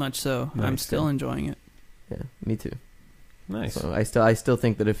 Very much so. I'm Nice. still enjoying it. Yeah, me too. Nice. So I still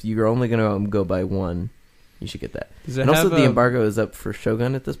think that if you're only going to go buy one, you should get that. Does it And also, have the a- embargo is up for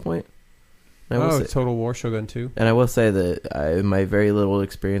Shogun at this point. And I will say, Total War Shogun 2? and I will say that my very little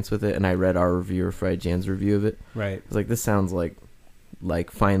experience with it, and I read our reviewer Fried Jan's review of it. Right. I was like, this sounds like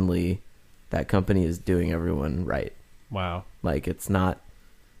finally that company is doing everyone right. Wow. Like, it's not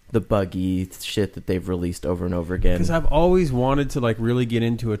the buggy shit that they've released over and over again. Because I've always wanted to like really get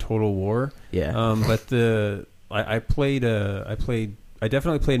into a Total War. Yeah. But I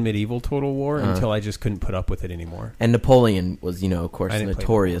definitely played medieval Total War until I just couldn't put up with it anymore. And Napoleon was, of course, I didn't play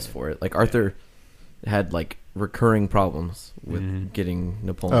notorious Napoleon. for it. Like, Arthur had, like, recurring problems with Mhm. getting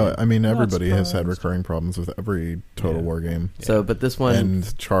Napoleon. I mean, Not everybody has had surprised. recurring problems with every Total Yeah. War game. So, but this one...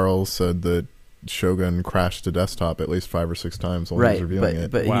 And Charles said that Shogun crashed to desktop at least 5 or 6 times while he right, was reviewing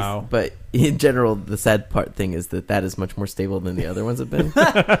it. but Wow. but in general, the sad thing is that is much more stable than the other ones have been.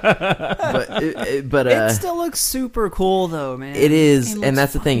 but It still looks super cool, though, man. it is, It and looks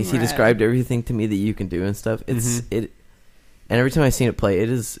that's the thing. Is he fucking rad. described everything to me that you can do and stuff. It's Mhm. and every time I've seen it play, it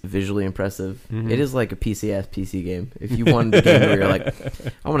is visually impressive. Mhm. It is like a PC game. If you wanted a game where you're like,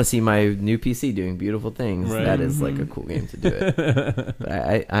 I want to see my new PC doing beautiful things, Right. that is like a Mhm. cool game to do it. But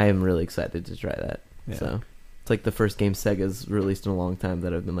I am really excited to try that. Yeah. So it's like the first game Sega's released in a long time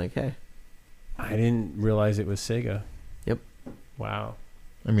that I've been like, hey. I didn't realize it was Sega. Yep. Wow.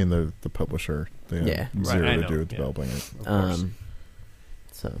 I mean, the publisher. They had Yeah. Right, zero I to know, do with yeah. developing it. Of course.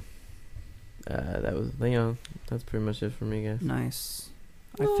 So that was that's pretty much it for me, guys. Nice.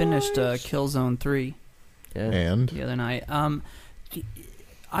 I finished Killzone 3 Yeah. And the other night.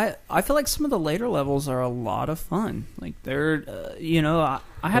 I feel like some of the later levels are a lot of fun. Like they're,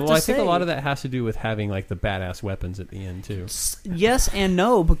 I have to I say, think a lot of that has to do with having like the badass weapons at the end too. Yes and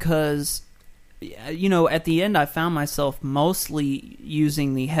no, because at the end I found myself mostly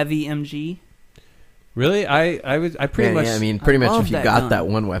using the heavy MG. Really, I pretty much. Yeah, I mean, pretty much love if you that got gun. that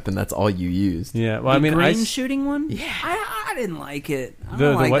one weapon, that's all you used. Yeah, well, The I mean, green shooting one. Yeah. I didn't like it. I The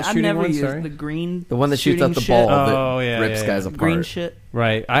don't like, what I've shooting never one? used Sorry? the green. The one that shoots shooting out the shit. ball Oh, that yeah, rips yeah, guys yeah. apart. Green shit.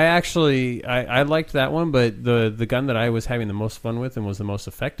 Right. I actually I liked that one, but the gun that I was having the most fun with and was the most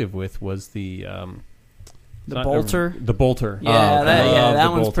effective with was the bolter. The bolter. Yeah, I that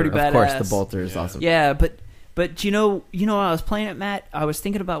love the one's pretty bolter. bad. Of course, badass. the bolter is Yeah. awesome. Yeah, but when I was playing it, Matt, I was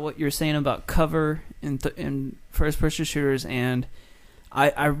thinking about what you're saying about cover in first-person shooters, and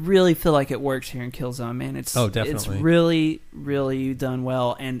I really feel like it works here in Killzone, man. It's definitely. It's really, really done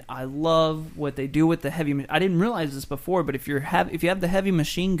well, and I love what they do with the heavy. I didn't realize this before, but if you have the heavy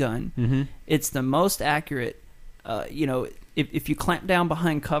machine gun, Mm-hmm. it's the most accurate. If you clamp down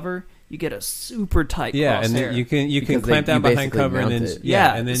behind cover, you get a super tight Yeah, crosshair. and then you can Because clamp you down behind basically cover and mount then it.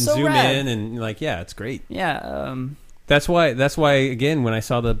 Yeah, and then it's so zoom rad. in and it's great. Yeah. That's why again when I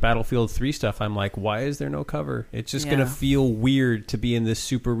saw the Battlefield 3 stuff, I'm like, why is there no cover? It's just Yeah. gonna feel weird to be in this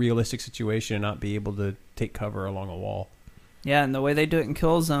super realistic situation and not be able to take cover along a wall. Yeah, and the way they do it in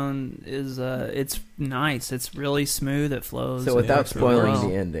Killzone is it's nice. It's really smooth. It flows. So It without works really spoiling well.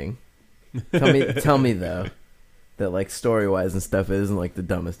 the ending, tell me though that like story wise and stuff, it isn't like the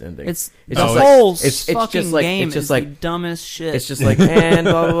dumbest ending. It's It's the just like- whole it's fucking just like- game it's just is like- the dumbest shit. It's just like and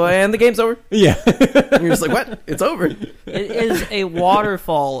blah blah blah, and the game's over. Yeah. And you're just like, what? It's over. it is a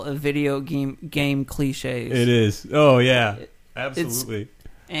waterfall of video game cliches. It is. Oh yeah. Absolutely.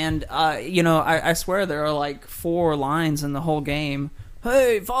 And I swear there are like 4 lines in the whole game.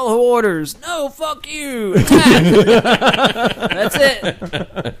 Hey, follow orders. No, fuck you. Attack. That's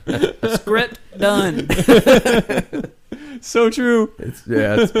it. Script done. So true.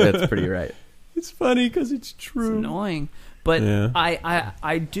 That's pretty right. It's funny because it's It's true. annoying. But Yeah.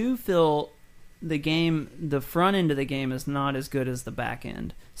 I do feel the front end of the game is not as good as the back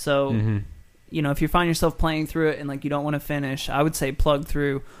end. So, Mhm. if you find yourself playing through it and like you don't want to finish, I would say plug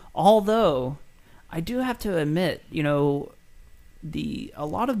through. Although, I do have to admit, a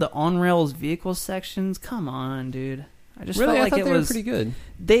lot of the on rails vehicle sections, come on, dude. I just Really, felt I like thought it they were was pretty good.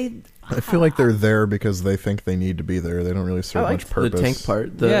 I feel like they're there because they think they need to be there. They don't really I serve liked much purpose. the tank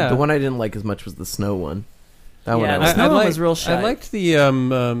part. Yeah. The one I didn't like as much was the snow one. That one Yeah, I the was snow one was real shite. I liked the I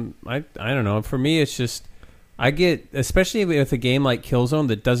don't know. For me, it's just I get, especially with a game like Killzone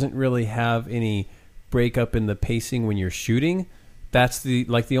that doesn't really have any breakup in the pacing when you're shooting. That's the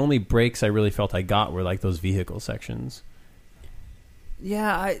only breaks I really felt I got were like those vehicle sections.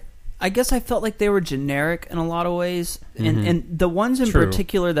 Yeah, I guess I felt like they were generic in a lot of ways. Mhm. And the ones in True.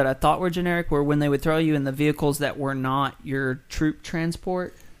 particular that I thought were generic were when they would throw you in the vehicles that were not your troop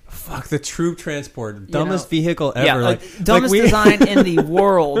transport. Fuck the troop transport, You dumbest know, vehicle ever. Yeah, like dumbest we- design in the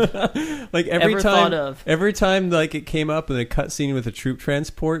world. Like every ever time, thought of. every time like it came up in a cutscene with a troop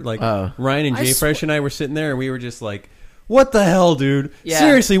transport, like Oh. Ryan and I Jay sw- Fresh and I were sitting there and we were just like, "What the hell, dude? Yeah.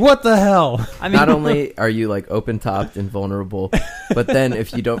 Seriously, what the hell?" I mean, Not only are you like open topped and vulnerable, but then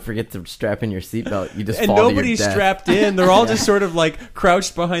if you don't forget to strap in your seatbelt, you just And fall to your nobody's death. strapped in. They're all just sort of like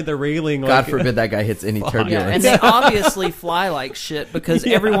crouched behind the railing. God like, forbid that guy hits any Fuck. yeah, turbulence. and they obviously fly like shit because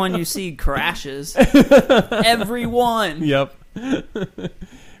everyone you see crashes. Everyone. Yep.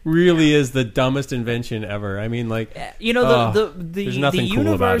 Really is the dumbest invention ever. I mean, like, The there's nothing cool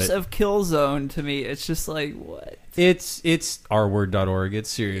about universe it. of Killzone to me, it's just like what? it's rword.org. It's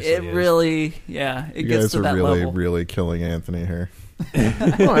seriously It is. really, yeah, it You gets guys to are that really, level. really killing Anthony here.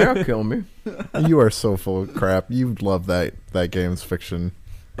 Oh, you'll kill me. You are so full of crap. You love that game's fiction.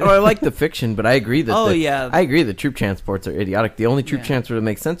 Oh, I like the fiction, but I agree that Yeah. I agree the troop transports are idiotic. The only troop Yeah. transports that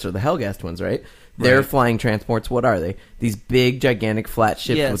make sense are the Hellgast ones, right? They're Right. flying transports. What are they? These big, gigantic, flat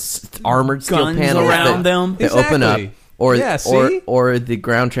ships Yes. with armored steel Guns panels around that, them. that open up. Exactly. Or, Yeah, see? or the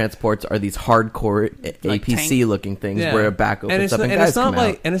ground transports are these hardcore Like APC looking things Yeah. where a back opens it's up not, and and guys it's not come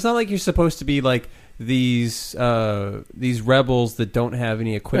like out. and it's not like you're supposed to be like these rebels that don't have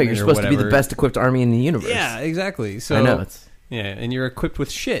any No, equipment. you're or supposed to be whatever. the best equipped army in the universe. Yeah, exactly. So I know it's. yeah, and you're equipped with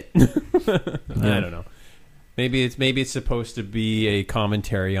shit. I don't know. Maybe it's supposed to be a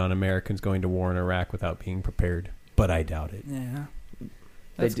commentary on Americans going to war in Iraq without being prepared, but I doubt it. Yeah.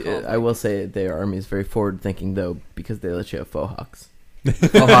 They That's do, cool. I will say their army is very forward thinking though because they let you have faux hawks.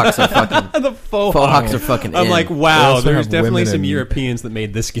 Faux hawks are fucking. The faux Hawks are fucking. I'm in. like, They wow, also there's have definitely women some in- Europeans that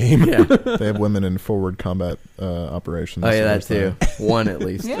made this game. Yeah. They have women in forward combat operations. Oh yeah, that There's too. One at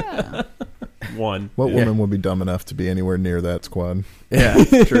least. Yeah. One. What Yeah. woman would be dumb enough to be anywhere near that squad? Yeah,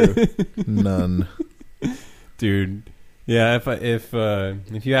 true. None. Dude. Yeah,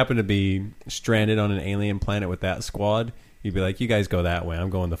 if you happen to be stranded on an alien planet with that squad, you'd be like, you guys go that way. I'm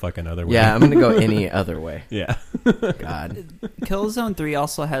going the fucking other way. Yeah, I'm gonna go any other way. Yeah. God. Killzone 3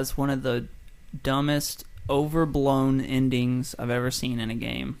 also has one of the dumbest, overblown endings I've ever seen in a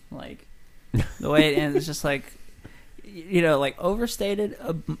game. Like, the way it ends is just like, like overstated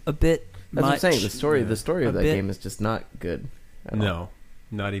a bit. That's what I'm saying. Yeah. The story of A that bit. game is just not good. At all. No,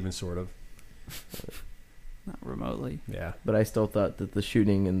 not even sort of. Not remotely. Yeah. But I still thought that the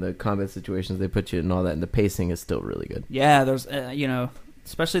shooting and the combat situations they put you in and all that, and the pacing is still really good. Yeah, there's,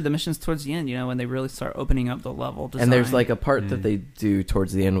 especially the missions towards the end, when they really start opening up the level design. And there's like a part that Mm. they do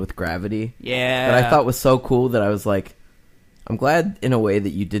towards the end with gravity Yeah. that I thought was so cool that I was like, I'm glad in a way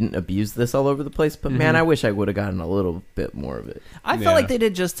that you didn't abuse this all over the place, but man, Mhm. I wish I would have gotten a little bit more of it. I felt Yeah. like they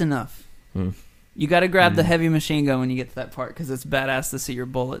did just enough. Hmm. You got to grab the Mm. heavy machine gun when you get to that part because it's badass to see your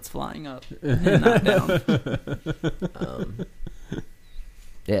bullets flying up and not down.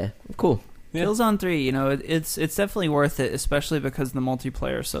 Yeah, cool. Yeah. Killzone 3, it's definitely worth it, especially because the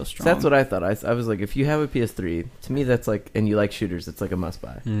multiplayer is so strong. So that's what I thought. I was like, if you have a PS3, to me that's like, and you like shooters, it's like a must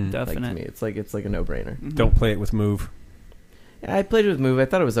buy. Mm. Like to Definite. me, it's like a no brainer. Mhm. Don't play it with Move. Yeah, I played it with Move. I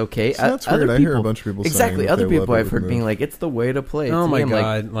thought it was okay. So that's Other weird. I hear a bunch of people exactly. saying that Other they love people it I've with heard Move. being like, it's the way to play. Oh To my me, I'm like,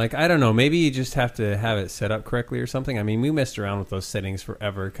 god! Like, I don't know. Maybe you just have to have it set up correctly or something. I mean, we messed around with those settings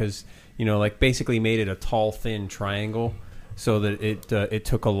forever because like basically made it a tall, thin triangle so that it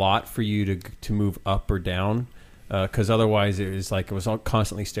took a lot for you to move up or down. Because otherwise, it was all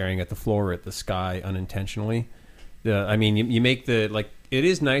constantly staring at the floor or at the sky unintentionally. I mean, you make it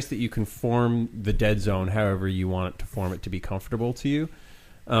is nice that you can form the dead zone however you want it to form it to be comfortable to you.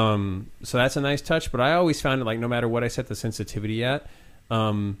 So that's a nice touch, but I always found it like no matter what I set the sensitivity at,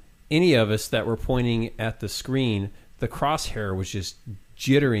 any of us that were pointing at the screen, the crosshair was just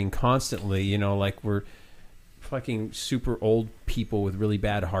jittering constantly, like we're fucking super old people with really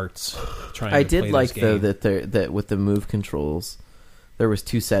bad hearts trying I to play did like this though game. that with the Move controls, there was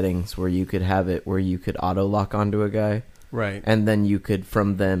two settings where you could have it where you could auto lock onto a guy, Right. and then you could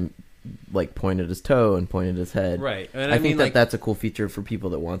from them like point at his toe and point at his head. Right. And I mean, think that's a cool feature for people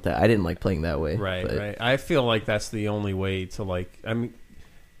that want that. I didn't like playing that way. Right, but right. I feel like that's the only way to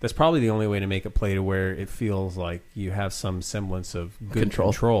that's probably the only way to make it play to where it feels like you have some semblance of good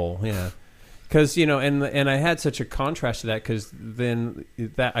control. Yeah. Because, and I had such a contrast to that because then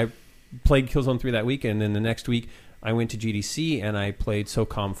that I played Killzone 3 that weekend, and then the next week I went to GDC and I played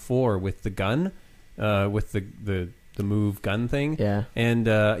SOCOM 4 with the gun, with the Move gun thing. Yeah. And,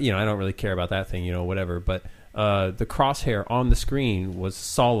 I don't really care about that thing, whatever. But the crosshair on the screen was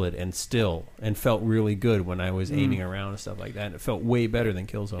solid and still and felt really good when I was aiming around and stuff like that. And it felt way better than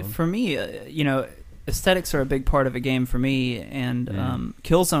Killzone. For me, aesthetics are a big part of a game for me, and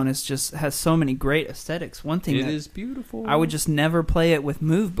Killzone has so many great aesthetics. One thing It that is beautiful. I would just never play it with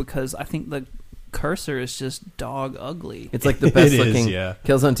Move because I think the cursor is just dog ugly. It's like the best It is, looking. yeah.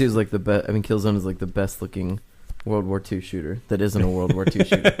 Killzone 2 is like the best. I mean, Killzone is like the best looking World War II shooter that isn't a World War II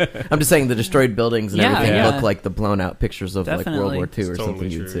shooter. I'm just saying the destroyed buildings and Yeah, everything yeah. look like the blown out pictures of like World Definitely. War II or It's something totally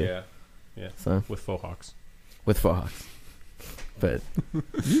you'd true, see. Yeah. Yeah. So With faux hawks. with faux hawks, but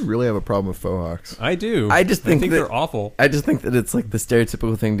You really have a problem with faux hawks. I do. I just think that- they're awful. I just think that it's like the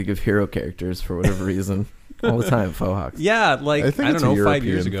stereotypical thing to give hero characters for whatever reason all the time. Faux hawks. Yeah, like I think I it's don't a know, 5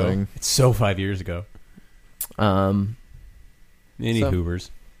 years European ago. thing. It's so 5 years ago. Any So-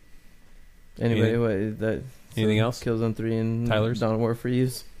 Hoovers. Anybody, what that? Anything else? Killzone 3 and Tyler's? Dawn of War for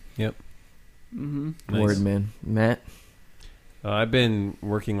use. Mm-hmm. Nice. Word, man. Matt. I've been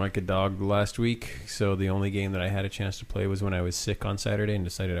working like a dog the last week, so the only game that I had a chance to play was when I was sick on Saturday and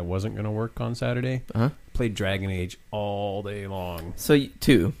decided I wasn't going to work on Saturday. Uh huh. Played Dragon Age all day long. So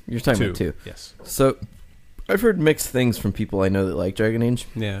two. You're talking about two. Yes. So I've heard mixed things from people I know that like Dragon Age.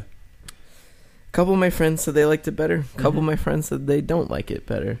 Yeah. A couple of my friends said they liked it better. A couple of my friends said they don't like it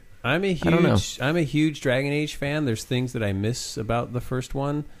better. I'm a don't know. huge Dragon Age fan. There's things that I miss about the first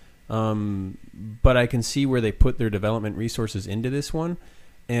one. But I can see where they put their development resources into this one,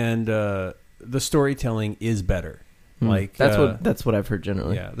 and the storytelling is better. Like that's what I've heard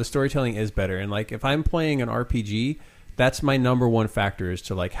generally. Yeah, the storytelling is better, and like if I'm playing an RPG, that's my number one factor as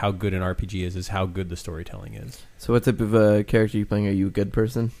to like how good an RPG is how good the storytelling is. So what type of character are you playing? Are you a good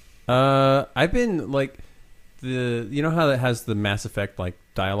person? I've been like you know how it has the Mass Effect like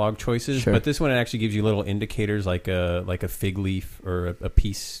dialogue choices, Sure. but this one it actually gives you little indicators like a fig leaf or a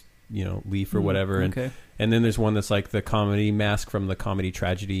piece, leaf or whatever, Okay. and then there's one that's like the comedy mask from the comedy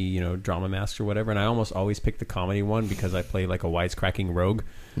tragedy, drama masks or whatever, and I almost always pick the comedy one because I play like a wisecracking rogue,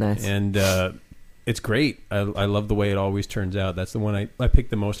 Nice. and it's great. I love the way it always turns out. That's the one I pick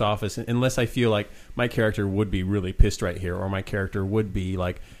the most often, unless I feel like my character would be really pissed right here, or my character would be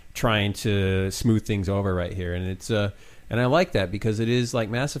like trying to smooth things over right here, and it's and I like that because it is like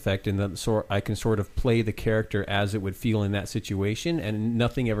Mass Effect, and I can sort of play the character as it would feel in that situation, and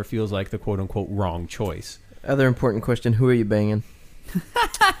nothing ever feels like the quote unquote wrong choice. Other important question: who are you banging?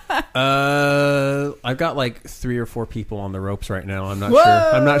 I've got like 3 or 4 people on the ropes right now. I'm not sure.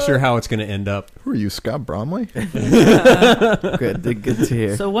 I'm not sure how it's going to end up. Who are you, Scott Bromley? Good to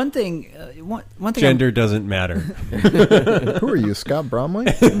hear. So one thing, one thing. Gender doesn't matter. Who are you, Scott Bromley?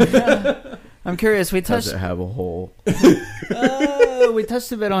 I'm curious. We Does touched. it have a hole? We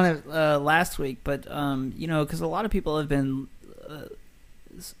touched a bit on it last week, but because a lot of people have been,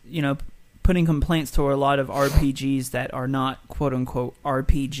 putting complaints to a lot of RPGs that are not quote unquote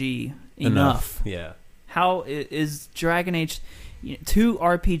RPG enough. Yeah. How is Dragon Age 2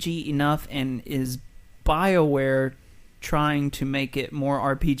 RPG enough, and is BioWare trying to make it more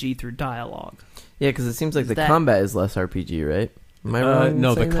RPG through dialogue? Yeah, because it seems like the That- combat is less RPG, right? Am I wrong? in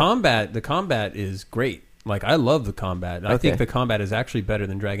No, the saying that? combat is great. Like, I love the combat. I Okay. think the combat is actually better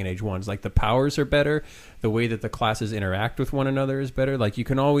than Dragon Age 1's. Like, the powers are better. The way that the classes interact with one another is better. Like, you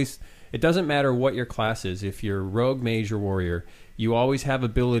can always... It doesn't matter what your class is. If you're rogue, mage, or warrior, you always have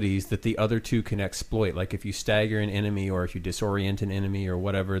abilities that the other two can exploit. Like, if you stagger an enemy, or if you disorient an enemy, or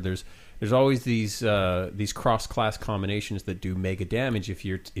whatever, there's always these cross-class combinations that do mega damage if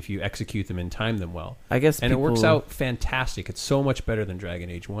you execute them and time them well. I guess And it works out fantastic. It's so much better than Dragon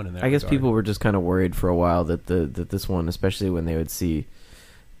Age 1 in that I guess regard. people were just kind of worried for a while that that this one, especially when they would see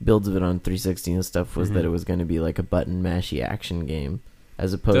builds of it on 360 and stuff, was that it was going to be like a button mashy action game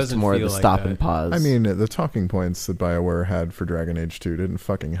as opposed Doesn't to more of feel the like stop that. and pause. I mean, the talking points that BioWare had for Dragon Age 2 didn't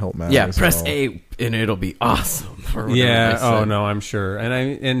fucking help matters. yeah, at press all. A and it'll be awesome. or whatever Yeah. they Oh said. no, I'm sure,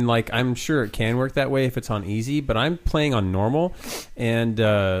 I'm sure it can work that way if it's on easy. But I'm playing on normal, and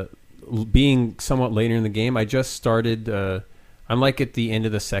being somewhat later in the game, I just started. I'm like at the end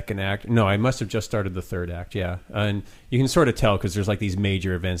of the second act. No, I must have just started the third act. Yeah, and you can sort of tell because there's like these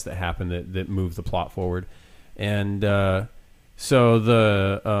major events that happen that move the plot forward, and so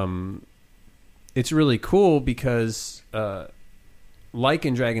it's really cool because. Like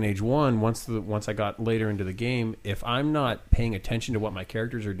in Dragon Age 1, once I got later into the game, if I'm not paying attention to what my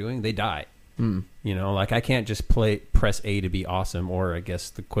characters are doing, they die. Like I can't just press A to be awesome, or I guess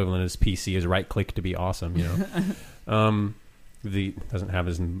the equivalent is PC is right click to be awesome. The doesn't have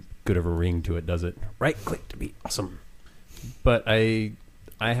as good of a ring to it, does it? Right click to be awesome. But I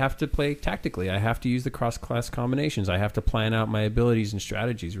have to play tactically. I have to use the cross class combinations. I have to plan out my abilities and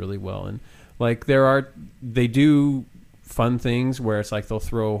strategies really well. And like they do fun things where it's like they'll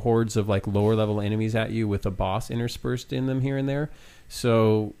throw hordes of like lower level enemies at you with a boss interspersed in them here and there.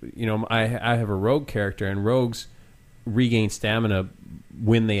 So, I have a rogue character, and rogues regain stamina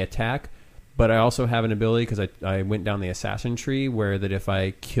when they attack, but I also have an ability because I went down the assassin tree where that if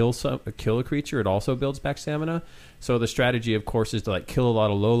I kill a creature, it also builds back stamina. So the strategy, of course, is to like kill a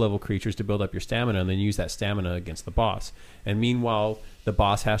lot of low level creatures to build up your stamina, and then use that stamina against the boss. And meanwhile, the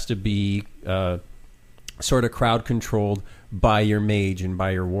boss has to be sort of crowd controlled by your mage and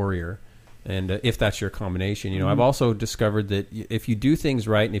by your warrior, and if that's your combination. I've also discovered that if you do things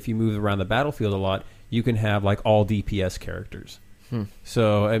right and if you move around the battlefield a lot, you can have like all DPS characters.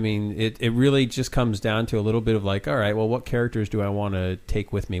 So I mean, it really just comes down to a little bit of like, all right, well, what characters do I want to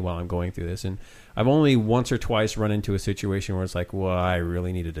take with me while I'm going through this? And I've only once or twice run into a situation where it's like, well, I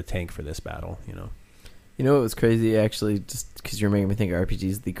really needed a tank for this battle. You know what was crazy, actually, just because you're making me think of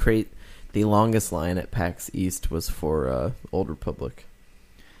RPGs, the longest line at PAX East was for Old Republic.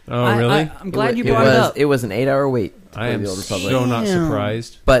 Oh, really? I'm glad you brought it up. It was an 8-hour wait to I play am the Old Republic. so not Damn.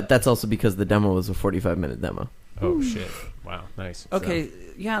 surprised. But that's also because the demo was a 45-minute demo. Oh, shit. Wow, nice. Okay,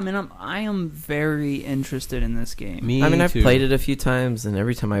 yeah, I mean, I am very interested in this game. Me I mean, I've too. played it a few times, and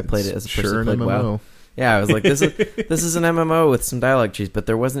every time I played it as a person Sure, who an played MMO. WoW. Yeah, I was like, this is an MMO with some dialogue trees, but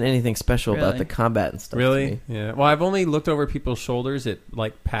there wasn't anything special about Really? the combat and stuff. to Really? me. Yeah. Well, I've only looked over people's shoulders at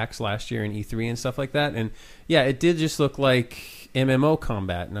like PAX last year and E3 and stuff like that, and yeah, it did just look like MMO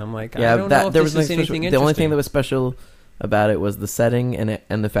combat, and I'm like, Yeah, I don't know if there this was is nothing special. anything The only thing interesting. that was special about it was the setting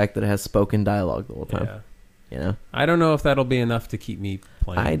and the fact that it has spoken dialogue the whole time. Yeah. You know, I don't know if that'll be enough to keep me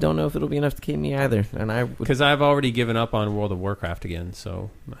playing. I don't know if it'll be enough to keep me either, and I would. Because I've already given up on World of Warcraft again. So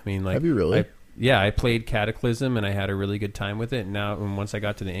I mean, like, Have you really? yeah, I played Cataclysm and I had a really good time with it. And now, and once I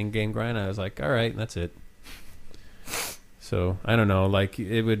got to the end game grind, I was like, all right, that's it. So I don't know, like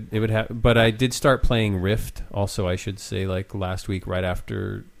it would have, but I did start playing Rift. Also, I should say, like last week, right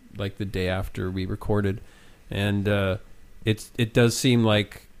after, like the day after we recorded, and it does seem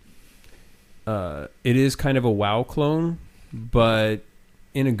like it is kind of a WoW clone, but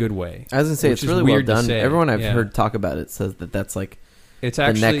in a good way. I was gonna say Which it's is really well weird to done. say. Everyone I've Yeah. heard talk about it says that that's like It's the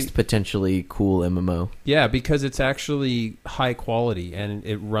actually next potentially cool MMO. Yeah, because it's actually high quality and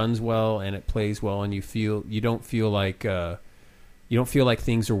it runs well and it plays well, and you don't feel like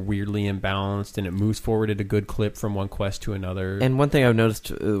things are weirdly imbalanced, and it moves forward at a good clip from one quest to another. And one thing I've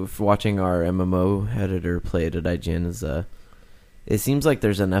noticed watching our MMO editor play it at IGN is it seems like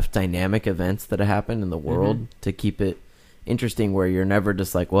there's enough dynamic events that happen in the world to keep it interesting, where you're never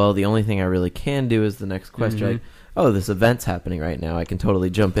just like, well, the only thing I really can do is the next quest. You're like, oh, this event's happening right now. I can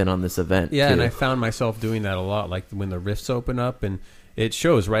totally jump in on this event. Yeah, too. and I found myself doing that a lot, like when the rifts open up, and it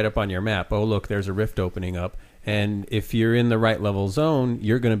shows right up on your map, oh, look, there's a rift opening up. And if you're in the right level zone,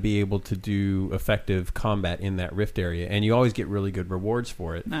 you're going to be able to do effective combat in that rift area. And you always get really good rewards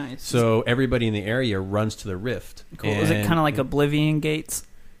for it. Nice. So everybody in the area runs to the rift. Cool. Is it kind of like Oblivion Gates?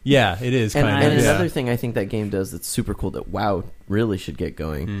 Yeah, it is And, kind of. and yeah. another thing I think that game does that's super cool that WoW really should get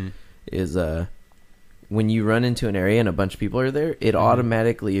going is when you run into an area and a bunch of people are there, it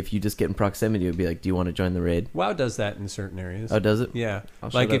automatically, if you just get in proximity, it would be like, do you want to join the raid? WoW does that in certain areas. Oh, does it? Yeah,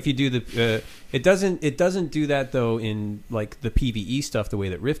 I'll like shut if you do the, it doesn't do that though in like the PvE stuff the way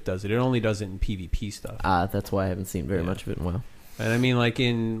that Rift does it. It only does it in PvP stuff. That's why I haven't seen very much of it in WoW. And I mean, like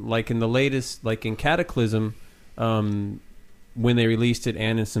in the latest, like in Cataclysm, when they released it,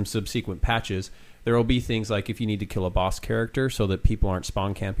 and in some subsequent patches, there will be things like if you need to kill a boss character so that people aren't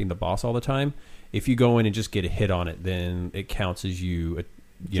spawn camping the boss all the time. If you go in and just get a hit on it, then it counts as you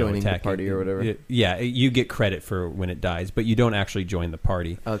Joining the attacking party or whatever. You get credit for when it dies, but you don't actually join the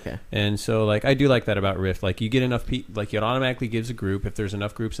party. Okay. And so, like, I do like that about Rift. Like, you get enough like, it automatically gives a group. If there's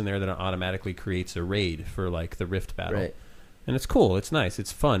enough groups in there, then it automatically creates a raid for, like, the Rift battle. Right. And it's cool. It's nice.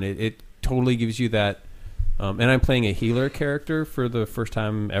 It's fun. It totally gives you that. And I'm playing a healer character for the first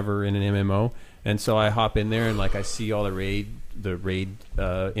time ever in an MMO. And so I hop in there and, like, I see all the raid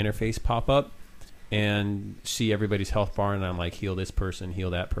interface pop up and see everybody's health bar, and I'm like, heal this person, heal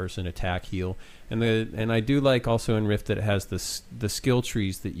that person, attack, heal. And I do like also in Rift that it has the skill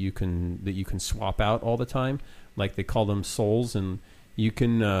trees that you can swap out all the time. Like, they call them souls, and you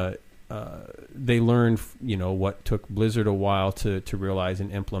can they learn what took Blizzard a while to realize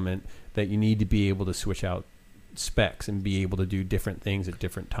and implement, that you need to be able to switch out specs and be able to do different things at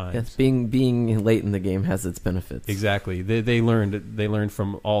different times. Yes, being late in the game has its benefits. Exactly. They learned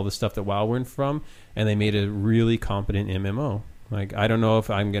from all the stuff that WoW learned from, and they made a really competent MMO. Like, I don't know if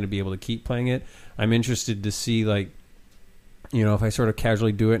I'm going to be able to keep playing it. I'm interested to see, like, if I sort of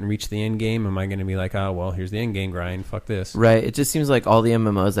casually do it and reach the end game, am I going to be like, oh, well, here's the end game grind, fuck this. Right. It just seems like all the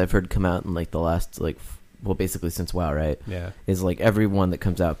MMOs I've heard come out in like the last basically since WoW, right? Yeah. Is like every one that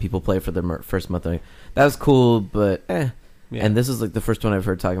comes out, people play for the first month. Like, that was cool, but Yeah. And this is like the first one I've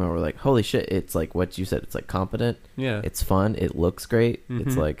heard talking about. We're like, holy shit! It's like what you said. It's like competent. Yeah. It's fun. It looks great.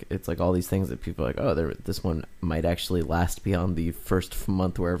 Mhm. It's like all these things that people are like, oh, this one might actually last beyond the first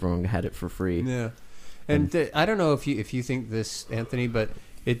month where everyone had it for free. Yeah. And I don't know if you think this, Anthony, but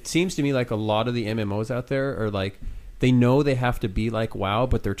it seems to me like a lot of the MMOs out there are like, they know they have to be like WoW,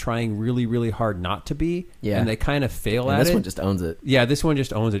 but they're trying really, really hard not to be. Yeah. And they kind of fail And at it. this one just owns it. Yeah, this one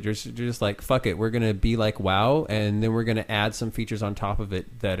just owns it. You're just like, fuck it. We're going to be like WoW, and then we're going to add some features on top of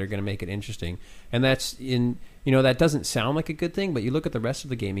it that are going to make it interesting. And that's that doesn't sound like a good thing, but you look at the rest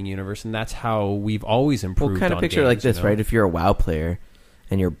of the gaming universe, and that's how we've always improved. Well, kind of on picture games, like this, right? If you're a WoW player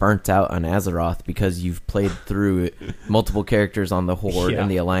and you're burnt out on Azeroth because you've played through multiple characters on the Horde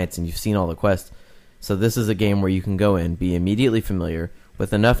and the Alliance, and you've seen all the quests. So this is a game where you can go in, be immediately familiar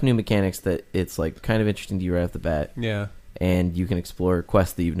with enough new mechanics that it's like kind of interesting to you right off the bat. Yeah. And you can explore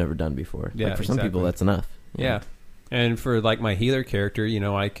quests that you've never done before. Yeah, like for some people, that's enough. Yeah. And for like my healer character,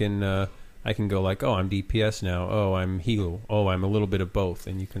 I can go like, oh, I'm DPS now. Oh, I'm heal. Oh, I'm a little bit of both,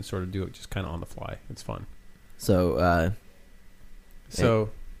 and you can sort of do it just kind of on the fly. It's fun. So,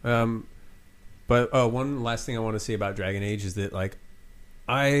 but one last thing I want to say about Dragon Age is that, like,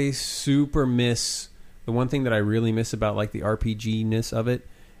 I super miss the one thing that I really miss about like the RPG-ness of it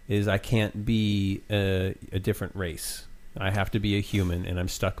is I can't be a different race. I have to be a human, and I'm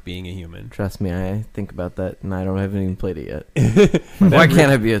stuck being a human. Trust me, I think about that, and I haven't even played it yet. Why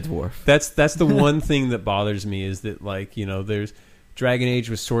can't I be a dwarf? That's the one thing that bothers me is that, like, Dragon Age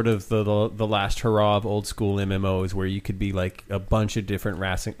was sort of the last hurrah of old school MMOs where you could be like a bunch of different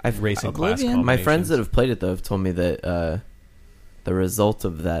racing class combinations. My friends that have played it though have told me that the result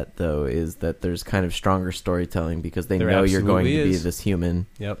of that though is that there's kind of stronger storytelling because they know you're going to be this human.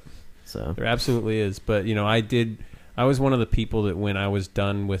 Yep. So there absolutely is. But I was one of the people that when I was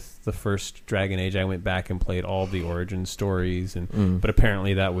done with the first Dragon Age, I went back and played all the origin stories, but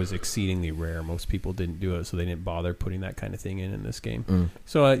apparently that was exceedingly rare. Most people didn't do it, so they didn't bother putting that kind of thing in this game.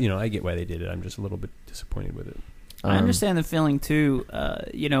 So I get why they did it. I'm just a little bit disappointed with it. I understand the feeling too.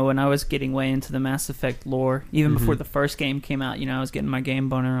 When I was getting way into the Mass Effect lore, even before the first game came out, I was getting my game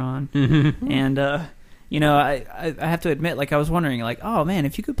boner on, and I have to admit, like, I was wondering, like, oh man,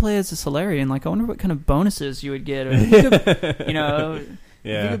 if you could play as a Solarian, like, I wonder what kind of bonuses you would get, or if you could,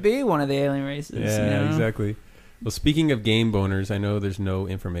 if you could be one of the alien races. Yeah, exactly. Well, speaking of game boners, I know there's no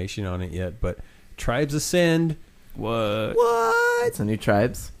information on it yet, but Tribes Ascend. What? It's a new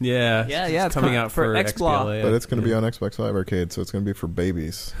Tribes. Yeah. It's coming out for XBLA. But it's going to be on Xbox Live Arcade, so it's going to be for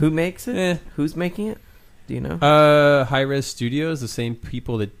babies. Who makes it? Who's making it? Do you know? High Res Studios, the same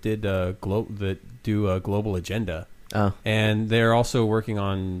people that did Global Agenda. Oh. And they're also working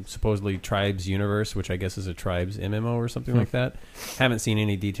on supposedly Tribes Universe, which I guess is a Tribes MMO or something like that. Haven't seen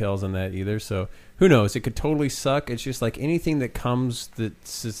any details on that either, so who knows? It could totally suck. It's just like anything that comes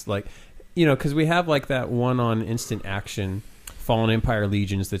that's just like, because we have like that one on Instant Action, Fallen Empire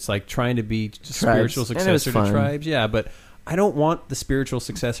Legions, that's like trying to be just spiritual successor to Tribes. Yeah, but I don't want the spiritual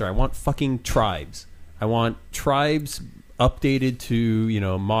successor. I want fucking Tribes. I want Tribes updated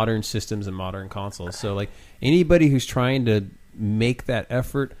to modern systems and modern consoles. So like anybody who's trying to make that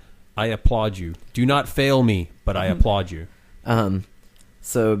effort, I applaud you. Do not fail me, but I applaud you.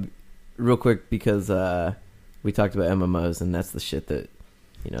 So real quick, because we talked about MMOs, and that's the shit that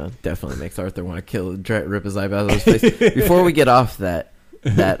definitely makes Arthur want to rip his eyebrows out of his face. Before we get off that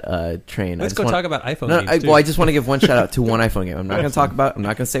train, let's talk about iPhone games. I just want to give one shout out to one iPhone game. I'm not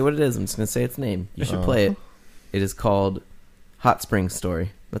going to say what it is. I'm just going to say its name. You should play it. It is called Hot Spring Story.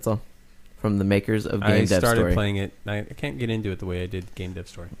 That's all. From the makers of Game Dev Story. I started playing it. I can't get into it the way I did Game Dev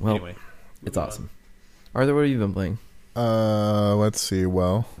Story. Well, anyway, it's awesome. Arthur, what have you been playing? Let's see.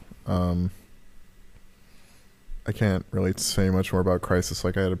 Well, I can't really say much more about Crysis.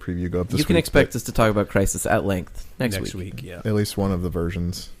 Like I had a preview go up this week. You can expect us to talk about Crysis at length next week. Yeah. At least one of the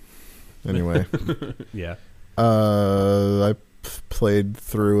versions. Anyway. Yeah. I played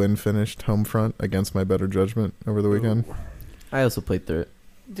through and finished Homefront against my better judgment over the weekend. I also played through it.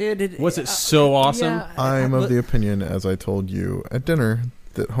 Dude, was it so awesome? Yeah, I'm of the opinion, as I told you at dinner,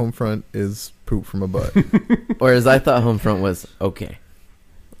 that Homefront is poop from a butt. Whereas I thought Homefront was okay.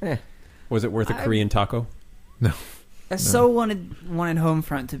 Was it worth a Korean taco? No. I so wanted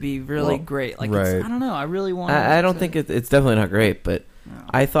Homefront to be really great. Like right. I don't know. I really want. I don't think it's definitely not great, but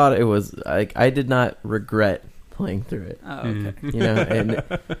I thought it was. I did not regret playing through it. Oh,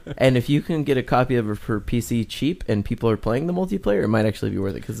 okay. And if you can get a copy of it for PC cheap and people are playing the multiplayer, it might actually be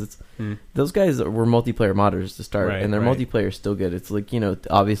worth it because it's those guys were multiplayer modders to start, and their multiplayer is still good. It's like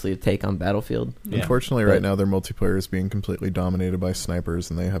obviously a take on Battlefield. Yeah. Unfortunately, right now their multiplayer is being completely dominated by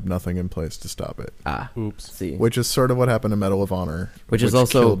snipers, and they have nothing in place to stop it. Oops. See, which is sort of what happened to Medal of Honor, which is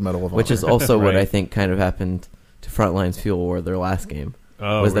also killed Medal of Honor. Which is also what I think kind of happened to Frontline's Fuel War, their last game,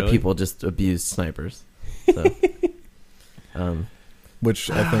 was that people just abused snipers. So,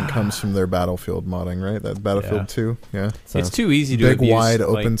 which I think comes from their Battlefield modding, right? That Battlefield 2, yeah. So it's too easy to big, abuse, wide,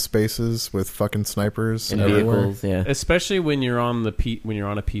 open spaces with fucking snipers and everywhere. vehicles, yeah. Especially when you're on a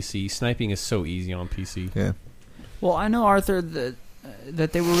PC, sniping is so easy on PC. Yeah. Well, I know, Arthur,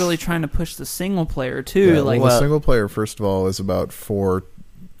 that they were really trying to push the single player too. Yeah, the single player, first of all, is about 4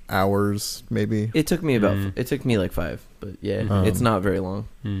 hours, maybe. It took me like 5, but yeah, it's not very long.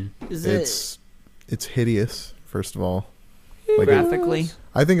 Is it's hideous, first of all. Like graphically?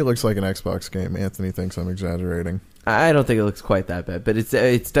 I think it looks like an Xbox game. Anthony thinks I'm exaggerating. I don't think it looks quite that bad, but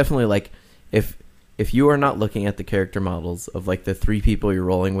it's definitely like if you are not looking at the character models of like the 3 people you're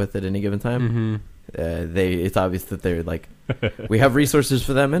rolling with at any given time, it's obvious that they're like, we have resources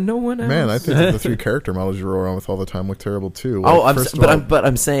for them and no one else. Man, I think that the 3 character models you roll around with all the time look terrible too. Like, but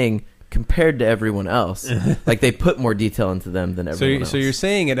I'm saying compared to everyone else, like they put more detail into them than everyone else. So you're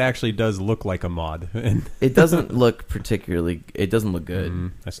saying it actually does look like a mod? It doesn't look particularly. It doesn't look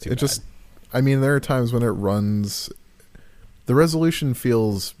good. That's too bad. I mean, there are times when it runs. The resolution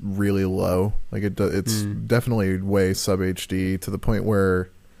feels really low. Like it's definitely way sub HD to the point where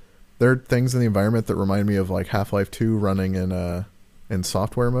there are things in the environment that remind me of like Half-Life 2 running in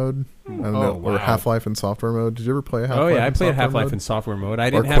software mode. I don't know, or Half-Life in software mode. Did you ever play Half-Life? Oh yeah, I played Half-Life in software mode. I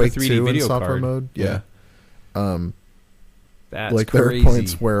didn't have a 3D video software card mode. Yeah. That's like crazy. there are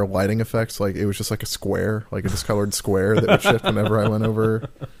points where lighting effects, like it was just like a square, like a discolored square that would shift whenever I went over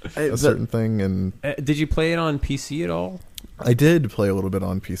a certain thing. And Did you play it on PC at all? I did play a little bit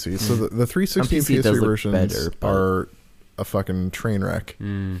on PC. So the 360 and On PC it does PS3 look versions better, but- are a fucking train wreck.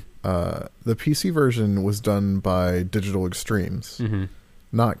 The PC version was done by Digital Extremes,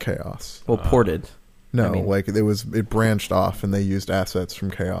 not Chaos. Well, ported. No, I mean- like it branched off, and they used assets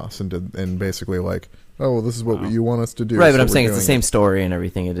from Chaos and basically like, oh, well, this is what you want us to do. Right, so but I'm we're saying it's the doing same it. story and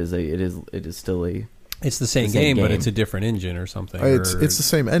everything. It is still a. It's the same, The same game, but game. it's a different engine or something. It's the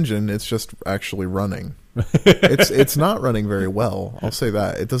same engine. It's just actually running. it's not running very well. I'll say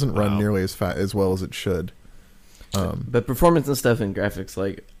that it doesn't run nearly as well as it should. But performance and stuff and graphics,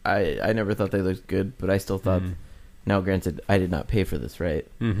 like I never thought they looked good, but I still thought. Now, granted, I did not pay for this, right?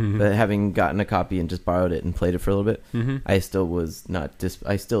 But having gotten a copy and just borrowed it and played it for a little bit, I still was not.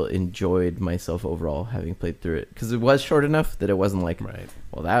 I still enjoyed myself overall having played through it because it was short enough that it wasn't like, Right.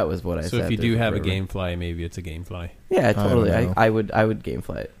 well, that was what I. So sat if you there do for have a forever. GameFly, maybe it's a GameFly. Yeah, totally. I don't know. I would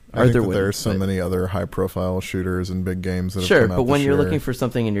GameFly it. I think that wouldn't, there's so but- many other high-profile shooters and big games that have Sure, come out but when this you're year. looking for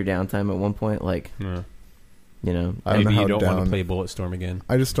something in your downtime at one point, like Yeah. you know, I don't know Maybe how you don't want down- to play Bulletstorm again.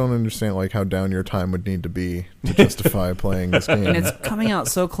 I just don't understand like how down your time would need to be to justify playing this game. And it's coming out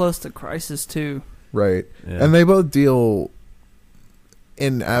so close to Crisis 2. Right. Yeah. And they both deal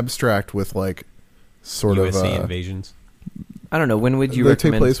in abstract with like sort USC of invasions. I don't know. When would you they take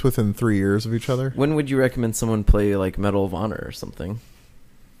recommend? place within 3 years of each other. When would you recommend someone play like Medal of Honor or something?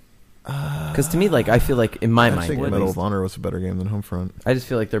 Because to me, like I feel like in my I mind, think at Medal least, of Honor was a better game than Homefront. I just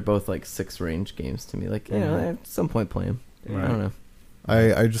feel like they're both like 6-range games to me. Like you know, at some point play them. Right. I don't know.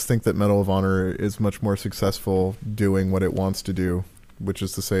 I just think that Medal of Honor is much more successful doing what it wants to do, which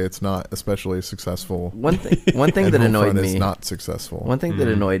is to say it's not especially successful. One thing and that annoyed Homefront me. is not successful. One thing that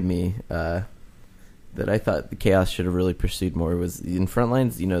annoyed me that I thought the Chaos should have really pursued more was in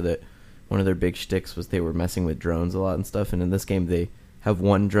Frontlines. You know that one of their big shticks was they were messing with drones a lot and stuff. And in this game, they have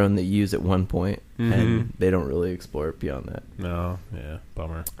one drone that you use at one point, and they don't really explore it beyond that. No, yeah,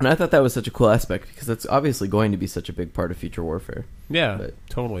 bummer. And I thought that was such a cool aspect because it's obviously going to be such a big part of future warfare. Yeah, But-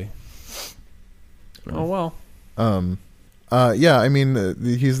 totally. I don't Oh know. well. Yeah, I mean,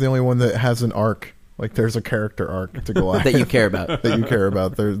 he's the only one that has an arc. Like, there's a character arc to Goliath that you care about. that you care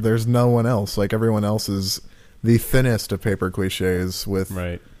about. There's no one else. Like, everyone else is the thinnest of paper cliches with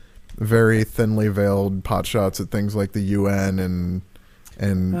Right. very thinly veiled pot shots at things like the UN and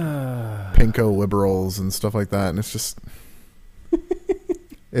pinko liberals and stuff like that. And it's just,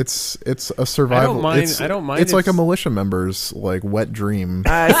 it's a survival. I don't mind It's like a it's- militia member's like wet dream.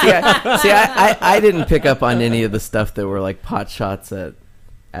 I didn't pick up on any of the stuff that were like pot shots at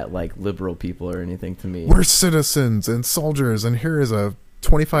like liberal people or anything to me. We're citizens and soldiers, and here is a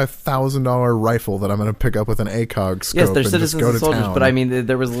 $25,000 rifle that I'm going to pick up with an ACOG scope. Yes, they're and citizens just go and to soldiers, town. but I mean,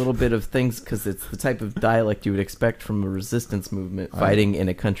 there was a little bit of things because it's the type of dialect you would expect from a resistance movement fighting in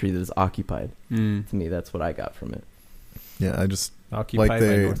a country that is occupied. To me, that's what I got from it. Yeah, I just Occupied like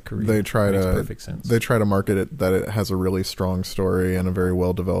by North Korea. they try Makes to perfect sense. they try to market it that it has a really strong story and a very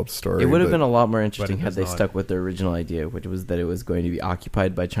well developed story. It would have but been a lot more interesting it had does they not. stuck with their original idea, which was that it was going to be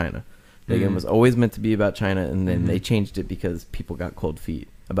occupied by China. The game was always meant to be about China, and then they changed it because people got cold feet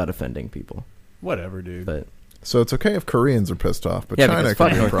about offending people. Whatever, dude. But So it's okay if Koreans are pissed off, but yeah, China because can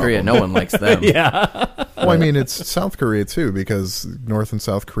fuck be a North problem. Korea, no one likes them. yeah. Well, I mean, it's South Korea too, because North and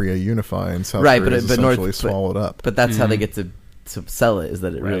South Korea unify, and South Right, Korea is but North- essentially but- swallowed up. But that's how they get to sell it, is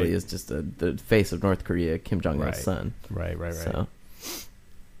that it Right. really is just the face of North Korea, Kim Jong Un's Right. son. Right. So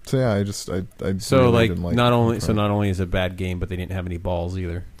So yeah, I So really like didn't not only Homefront. not only is it a bad game, but they didn't have any balls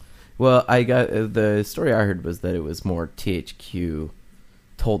either. well, I got the story I heard was that it was more THQ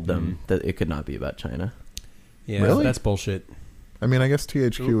told them that it could not be about China. Yeah, Really? that's bullshit. I mean, I guess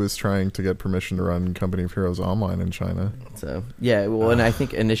THQ is trying to get permission to run Company of Heroes Online in China. So yeah, well, and I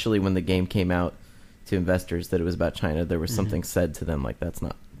think initially when the game came out to investors that it was about China, there was something said to them like that's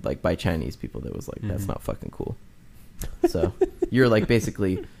not like by Chinese people that was like that's not fucking cool. So you're like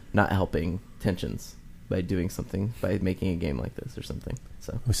basically not helping tensions by doing something by making a game like this or something.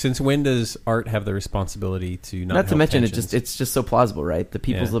 So Since when does art have the responsibility to not not to help mention tensions? it's just so plausible, right? The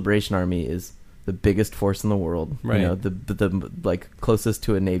People's Yeah. Liberation Army is the biggest force in the world. Right. You know, the like closest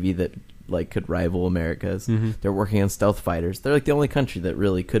to a navy that like could rival America's. They're working on stealth fighters. They're like the only country that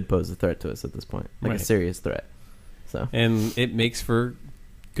really could pose a threat to us at this point, like Right. a serious threat. So and it makes for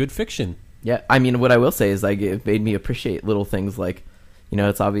good fiction. yeah, I mean, what I will say is like it made me appreciate little things like, you know,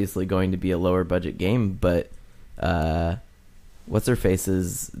 it's obviously going to be a lower budget game, but what's her face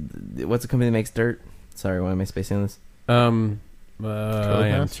is what's the company that makes Dirt? Sorry, why am I spacing on this? I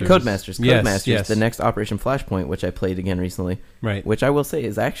am too. Codemasters. Yes, Codemasters. yes. The next Operation Flashpoint, which I played again recently, Right. which I will say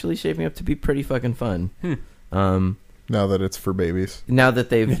is actually shaping up to be pretty fucking fun. Now that it's for babies. Now that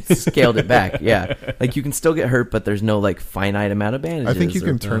they've scaled it back, yeah. Like, you can still get hurt, but there's no, like, finite amount of bandages. I think you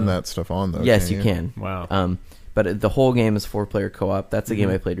can turn that stuff on, though. Yes, can't you can. Wow. But the whole game is 4-player co-op. That's a game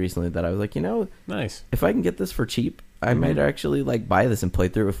I played recently that I was like, Nice. if I can get this for cheap, I might actually, like, buy this and play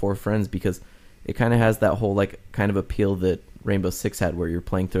through it with 4 friends, because it kind of has that whole, like, kind of appeal that Rainbow Six had, where you're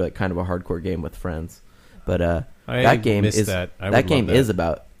playing through, like, kind of a hardcore game with friends. But that game is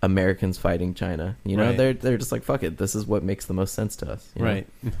about Americans fighting China. Right. They're just like, fuck it, this is what makes the most sense to us. Right.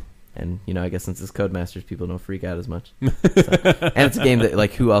 And I guess since it's Codemasters, people don't freak out as much. And it's a game that,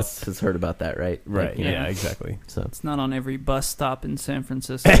 like, who else has heard about that, right? Right. Like, Yeah. Exactly. So It's not on every bus stop in San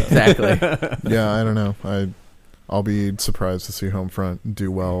Francisco. exactly. Yeah, I don't know. I'll be surprised to see Homefront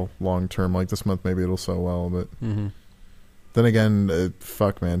do well long term. Like this month, maybe it'll sell well, but then again,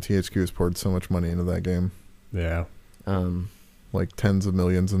 fuck, man, THQ has poured so much money into that game. Yeah. Like tens of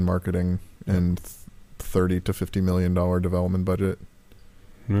millions in marketing and $30 to $50 million development budget.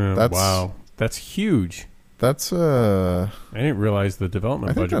 Wow, that's huge. That's I didn't realize the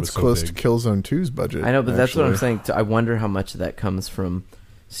development I think budget that's was so close big. to Killzone 2's budget. I know, but that's what I'm actually. saying. I wonder how much of that comes from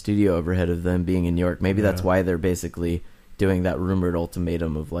studio overhead of them being in New York. Maybe that's why they're basically doing that rumored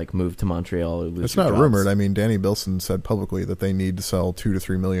ultimatum of, like, move to Montreal or lose It's your not jobs. rumored. I mean, Danny Bilson said publicly that they need to sell 2 to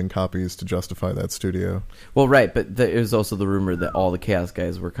 3 million copies to justify that studio. Well, right, but it was also the rumor that all the Chaos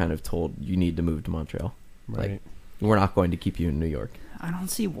guys were kind of told, you need to move to Montreal. Right. Like, we're not going to keep you in New York. I don't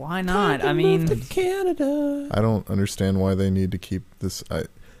see why not. I mean, Canada. I don't understand why they need to keep this.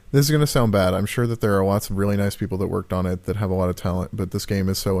 This is going to sound bad. I'm sure that there are lots of really nice people that worked on it that have a lot of talent, but this game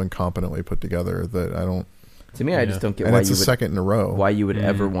is so incompetently put together that I don't. To me, I just don't get And why it's you a would second in a row. why you would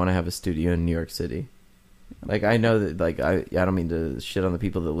ever want to have a studio in New York City. Like, I know that, like, I don't mean to shit on the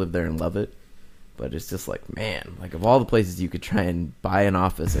people that live there and love it, but it's just like, man, like, of all the places you could try and buy an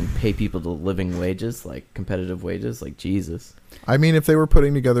office and pay people the living wages, like competitive wages, like, Jesus. I mean, if they were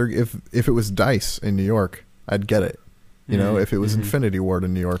putting together, if it was DICE in New York, I'd get it. You know, if it was Infinity Ward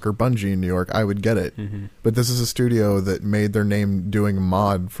in New York or Bungie in New York, I would get it. But this is a studio that made their name doing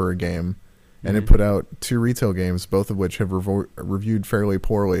mod for a game, and it put out 2 retail games, both of which have reviewed fairly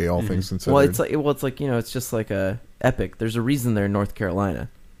poorly, all things considered. Well, it's like it's just like a Epic. There's a reason they're in North Carolina.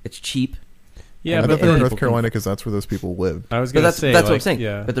 It's cheap. Yeah, I but thought they were in people North Carolina because that's where those people live. I was But going to say that's what I'm like, saying.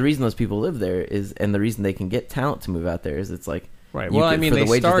 Yeah. But the reason those people live there is, and the reason they can get talent to move out there is, it's like, right. you Well, can- I mean, for they the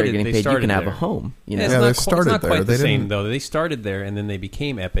wages started. they're getting They paid, you started can have there. a home. You know, Yeah, it's Yeah, not they qu- started it's not there. quite They the same didn't- though. They started there and then they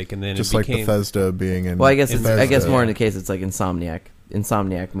became Epic, and then Just it like became Bethesda being in. well, I guess more in the Bethesda. case it's like Insomniac.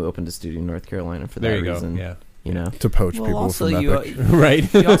 Insomniac opened a studio in North Carolina for There that you go. reason. Yeah. You know, to poach well, people also from you Epic.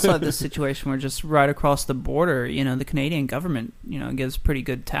 Right. you also have this situation where just right across the border, the Canadian government, gives pretty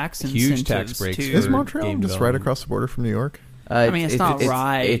good tax Huge incentives tax breaks to. Is for Montreal game just right development. across the border from New York? I mean, it's not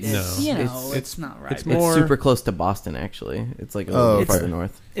right. It's It's not right. it's It's more- super close to Boston, actually. It's like a little bit okay. farther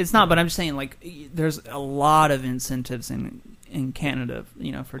north. It's not, but I'm just saying, like, there's a lot of incentives in Canada,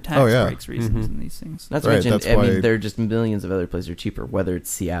 for tax breaks reasons and these things. That's Right, mentioned. that's I why- mean, there are just millions of other places that are cheaper. Whether it's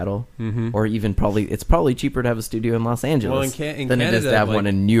Seattle or even it's probably cheaper to have a studio in Los Angeles Well, in than it is to Canada, have like- one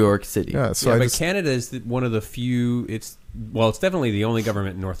in New York City. Yeah, so yeah, I but just, Canada is one of the few. It's definitely the only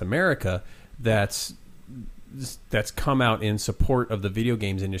government in North America that's come out in support of the video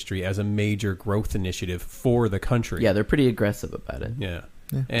games industry as a major growth initiative for the country. Yeah, they're pretty aggressive about it. Yeah.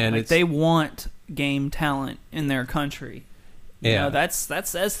 And Like, it's they want game talent in their country. Yeah. That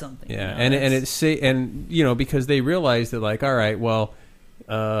says something. yeah, and because they realize that, like, all right, well,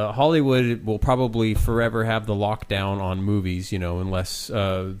 Hollywood will probably forever have the lockdown on movies, unless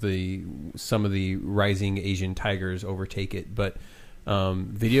some of the rising Asian tigers overtake it. But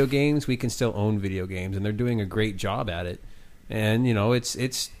video games, we can still own video games, and they're doing a great job at it. And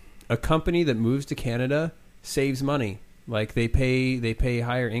it's a company that moves to Canada saves money. Like, they pay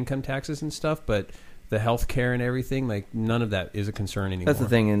higher income taxes and stuff, but the health care and everything, like, none of that is a concern anymore. That's the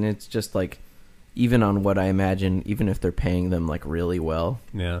thing, and it's just like, even on what I imagine, even if they're paying them like really well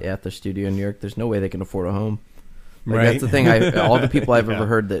at the studio in New York, there's no way they can afford a home. Like, Right. that's the thing. All the people I've Yeah. ever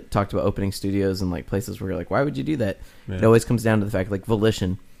heard that talked about opening studios and like places where you're like, why would you do that? Yeah. It always comes down to the fact, like,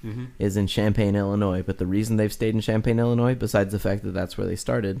 Volition is in Champaign, Illinois, but the reason they've stayed in Champaign, Illinois, besides the fact that that's where they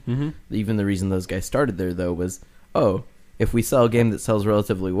started, even the reason those guys started there though was, if we sell a game that sells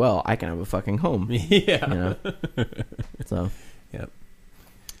relatively well, I can have a fucking home. Yeah. So. Yep.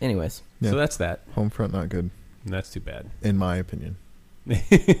 Anyways. Yeah. So that's that. Homefront not good, That's too bad. in my opinion.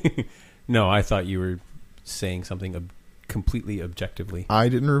 No, I thought you were saying something completely objectively. I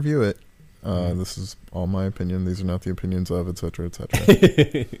didn't review it. This is all my opinion. These are not the opinions of, etc.,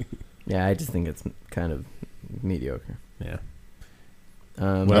 etc. Yeah, I just think it's kind of mediocre. Yeah.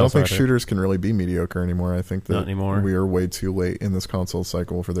 I What don't else, think Arthur? shooters can really be mediocre anymore. I think that Not anymore. we are way too late in this console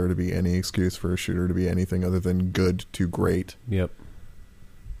cycle for there to be any excuse for a shooter to be anything other than good to great. Yep.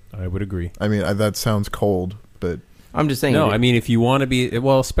 I would agree. I mean, that sounds cold, but I'm just saying. No, I mean, if you want to be,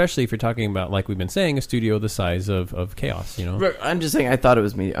 well, especially if you're talking about, like we've been saying, a studio the size of Chaos, you know? Right, I'm just saying I thought it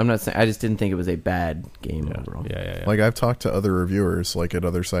was I'm not saying, I just didn't think it was a bad game Yeah. overall. Yeah. like I've talked to other reviewers, like at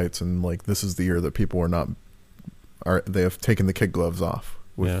other sites, and like this is the year that people they have taken the kid gloves off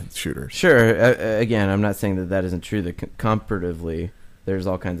with shooters. Sure. Again, I'm not saying that isn't true. That comparatively, there's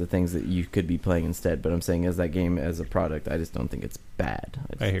all kinds of things that you could be playing instead. But I'm saying as that game as a product, I just don't think it's bad.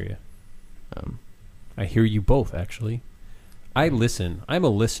 I hear you. I hear you both, actually. I listen. I'm a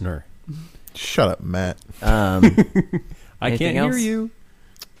listener. Shut up, Matt. I Anything can't else? hear you.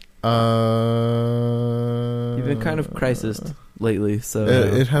 You've been kind of crisis lately, so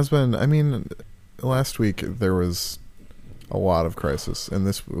It has been. I mean, last week there was a lot of crisis, and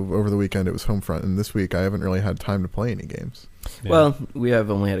over the weekend it was Homefront, and this week I haven't really had time to play any games. Yeah. Well, we have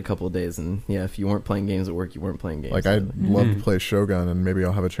only had a couple of days, and yeah, if you weren't playing games at work, you weren't playing games. Like I'd love to play Shogun, and maybe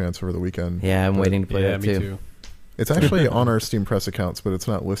I'll have a chance over the weekend. Yeah, I'm waiting to play yeah, that me too. too. It's actually on our Steam Press accounts, but it's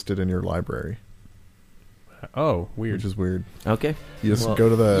not listed in your library, Oh, weird. which is weird. Okay. You just Well, go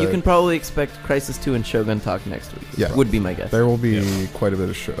to the. You can probably expect Crisis 2 and Shogun talk next week. Yeah. Would be my guess. There will be quite a bit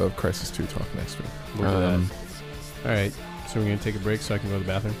of Crisis 2 talk next week. Look at that. Um, All right. So we're going to take a break so I can go to the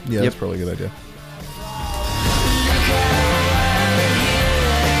bathroom? Yeah, Yep. that's probably a good idea.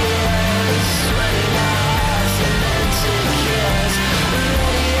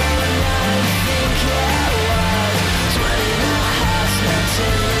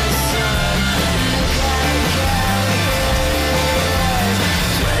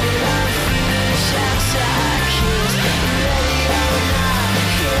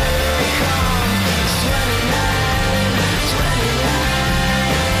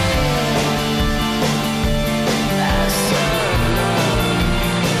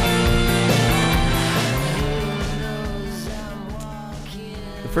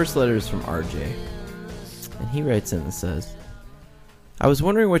 The first letter is from RJ, and he writes in and says, I was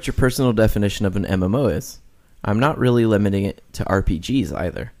wondering what your personal definition of an MMO is. I'm not really limiting it to RPGs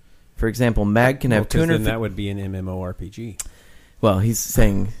either. For example, Mag can have 'cause then 250... that would be an MMORPG. Well, he's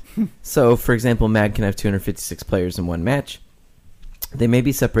saying... So, for example, Mag can have 256 players in one match. They may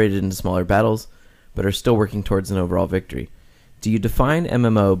be separated into smaller battles, but are still working towards an overall victory. Do you define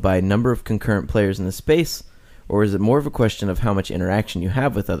MMO by number of concurrent players in the space, or is it more of a question of how much interaction you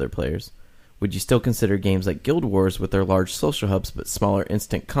have with other players? Would you still consider games like Guild Wars with their large social hubs but smaller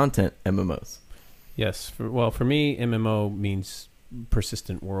instant content MMOs? Yes. For me, MMO means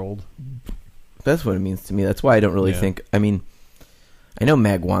persistent world. That's what it means to me. That's why I don't really Yeah. think... I mean, I know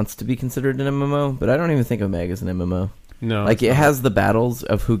Mag wants to be considered an MMO, but I don't even think of Mag as an MMO. No. Like, it's it not. has the battles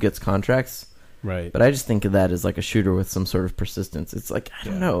of who gets contracts, Right. but I just think of that as like a shooter with some sort of persistence. It's like, I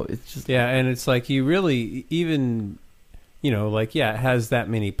don't know. It's just... Yeah, and it's like you really, even, like, yeah, it has that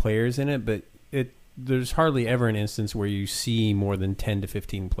many players in it, but there's hardly ever an instance where you see more than 10 to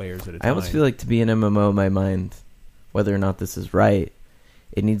 15 players at a time. I almost feel like to be an MMO in my mind, whether or not this is right,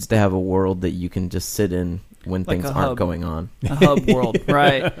 it needs to have a world that you can just sit in when Like things a aren't hub. going on. A hub world,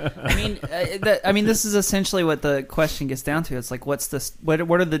 right? I mean, this is essentially what the question gets down to. It's like, what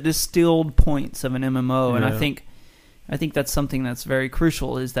are the distilled points of an MMO? And Yeah. I think that's something that's very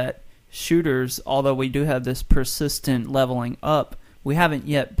crucial. Is that shooters, although we do have this persistent leveling up, we haven't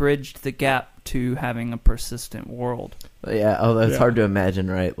yet bridged the gap to having a persistent world. But yeah, it's hard to imagine,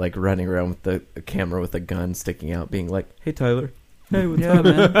 right? Like running around with the camera with a gun sticking out, being like, "Hey, Tyler, Hey, what's up,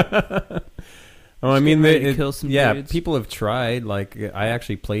 man? Oh, I mean, getting ready to kill some yeah, dudes. people have tried. Like, I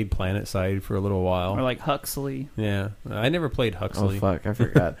actually played PlanetSide for a little while. Or like Huxley. Yeah, I never played Huxley. oh fuck, I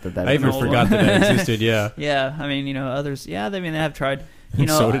forgot that." I even an old forgot one. that existed. Yeah. Yeah, I mean, others. Yeah, they have tried.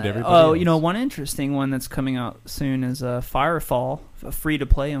 So did everybody Oh, else. one interesting one that's coming out soon is Firefall, a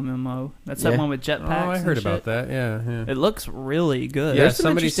free-to-play MMO. That's that Yeah. one with jetpacks. Oh, I heard and about shit. that. Yeah. It looks really good. Yeah, There's some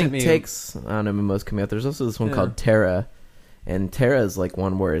somebody interesting sent me a- takes on MMOs coming out. There's also this one Yeah. called Terra, and Terra is like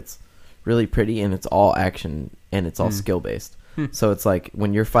one where it's really pretty and it's all action and it's all skill based. So it's like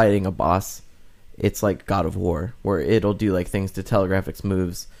when you're fighting a boss, it's like God of War, where it'll do like things to telegraph its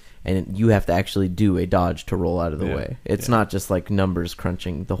moves, and you have to actually do a dodge to roll out of the Yeah. way. It's Yeah. not just like numbers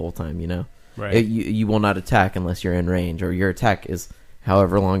crunching the whole time, Right. You will not attack unless you're in range, or your attack is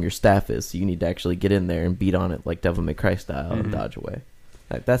however long your staff is. So you need to actually get in there and beat on it like Devil May Cry style and dodge away.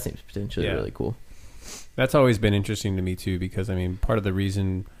 That seems potentially Yeah. really cool. That's always been interesting to me too, because I mean, part of the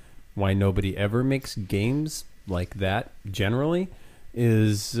reason why nobody ever makes games like that generally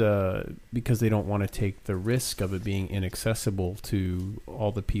is because they don't want to take the risk of it being inaccessible to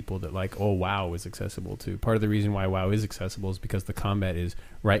all the people that like, oh, WoW is accessible to. Part of the reason why WoW is accessible is because the combat is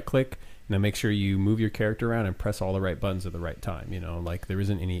right click and then make sure you move your character around and press all the right buttons at the right time. You know, like there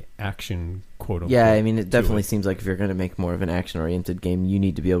isn't any action, quote unquote. Yeah, I mean, it definitely seems like if you're going to make more of an action-oriented game, you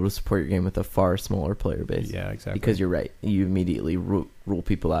need to be able to support your game with a far smaller player base. Yeah, exactly. Because you're right. You immediately rule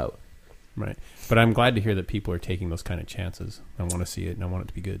people out. Right. But I'm glad to hear that people are taking those kind of chances. I want to see it, and I want it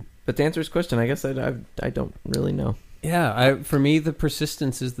to be good. But to answer his question, I guess I don't really know. Yeah, for me, the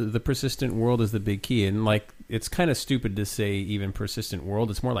persistence is the persistent world is the big key. And, like, it's kind of stupid to say even persistent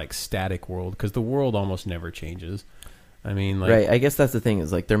world. It's more like static world, because the world almost never changes. I mean, like... Right, I guess that's the thing,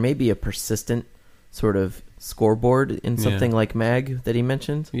 is, like, there may be a persistent sort of scoreboard in something like MAG that he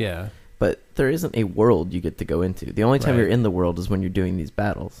mentioned. Yeah. But there isn't a world you get to go into. The only time Right. you're in the world is when you're doing these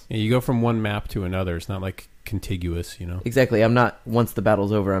battles. Yeah, you go from one map to another. It's not like contiguous, you know? Exactly. Once the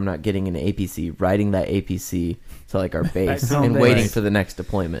battle's over, I'm not getting an APC, riding that APC to like our base home and base. waiting for the next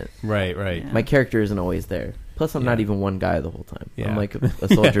deployment. Right, right. Yeah. My character isn't always there. Plus, I'm not Yeah. even one guy the whole time. Yeah. I'm like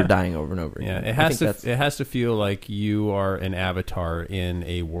a soldier dying over and over Yeah, again. it has to feel like you are an avatar in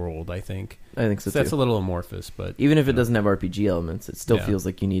a world, I think. I think so So that's too. a little amorphous, but... Even if it you know. doesn't have RPG elements, it still Yeah. feels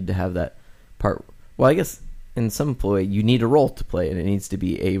like you need to have that part. Well, I guess in some way you need a role to play, and it needs to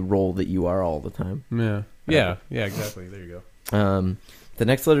be a role that you are all the time. Yeah. Yeah, exactly. There you go. The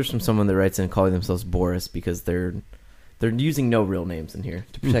next letter is from someone that writes in calling themselves Boris because they're using no real names in here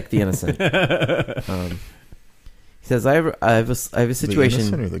to protect the innocent. He says, "I have a The innocent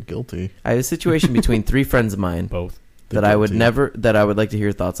situation. or the guilty? I have a situation between three friends of mine Both. that I would like to hear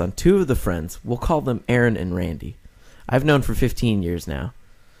your thoughts on. Two of the friends, we'll call them Aaron and Randy. I've known for 15 years now,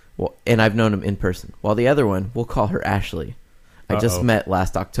 and I've known them in person. While the other one, we'll call her Ashley. I just Uh-oh. met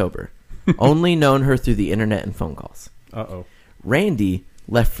last October. Only known her through the internet and phone calls. Uh-oh. Randy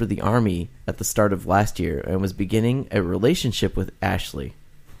left for the army at the start of last year and was beginning a relationship with Ashley.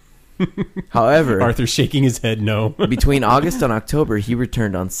 However, Arthur's shaking his head no. between August and October, he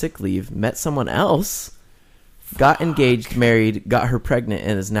returned on sick leave, met someone else, got engaged, married, got her pregnant,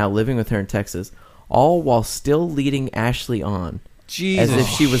 and is now living with her in Texas, all while still leading Ashley on, Jesus as if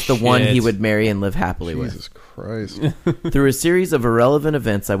she was the one he shit. would marry and live happily Jesus Christ. with. Through a series of irrelevant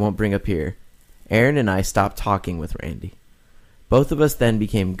events I won't bring up here, Aaron and I stopped talking with Randy. Both of us then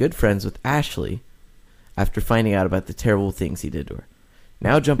became good friends with Ashley after finding out about the terrible things he did to her.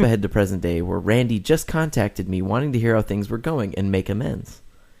 Now jump ahead to present day, where Randy just contacted me wanting to hear how things were going and make amends.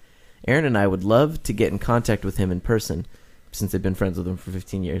 Aaron and I would love to get in contact with him in person, since they've been friends with him for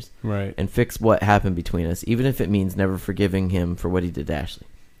 15 years, Right. and fix what happened between us, even if it means never forgiving him for what he did to Ashley.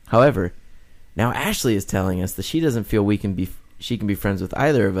 However, now Ashley is telling us that she doesn't feel she can be friends with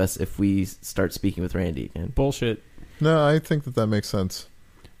either of us if we start speaking with Randy again. Bullshit. No, I think that makes sense.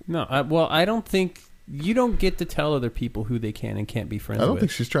 No, I don't think... You don't get to tell other people who they can and can't be friends I don't with.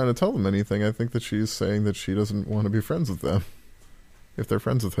 think she's trying to tell them anything. I think that she's saying that she doesn't want to be friends with them if they're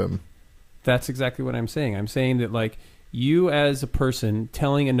friends with him. That's exactly what I'm saying. I'm saying that, like, you as a person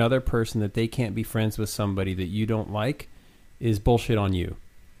telling another person that they can't be friends with somebody that you don't like is bullshit on you.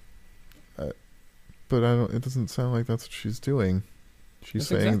 But it doesn't sound like that's what she's doing. She's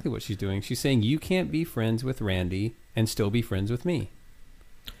That's saying exactly what she's doing. She's saying you can't be friends with Randy and still be friends with me.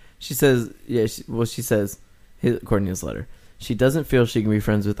 She says, she says, according to his letter, she doesn't feel she can be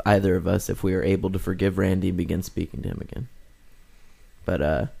friends with either of us if we are able to forgive Randy and begin speaking to him again.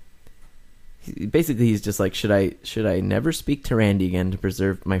 But basically he's just like, should I never speak to Randy again to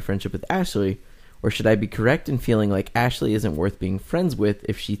preserve my friendship with Ashley, or should I be correct in feeling like Ashley isn't worth being friends with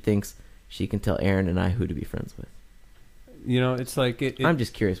if she thinks she can tell Aaron and I who to be friends with? You know, it's like I'm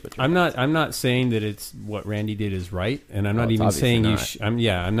just curious what I'm not saying that it's what Randy did is right, and I'm not it's even saying obviously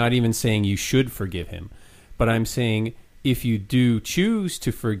I'm not even saying you should forgive him, but I'm saying if you do choose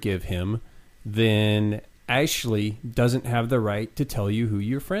to forgive him, then Ashley doesn't have the right to tell you who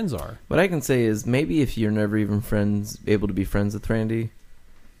your friends are. What I can say is maybe if you're never even able to be friends with Randy,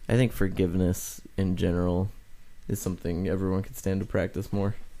 I think forgiveness in general is something everyone could stand to practice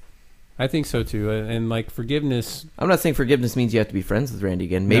more. I think so too, and like forgiveness. I'm not saying forgiveness means you have to be friends with Randy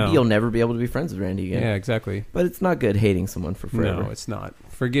again. Maybe No. you'll never be able to be friends with Randy again. Yeah, exactly. But it's not good hating someone for forever. No, it's not.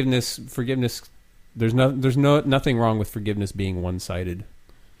 Forgiveness. There's nothing wrong with forgiveness being one-sided.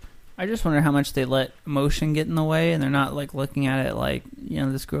 I just wonder how much they let emotion get in the way, and they're not like looking at it like, you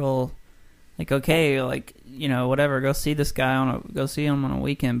know, this girl, like, okay, like, you know, whatever, go see this guy go see him on a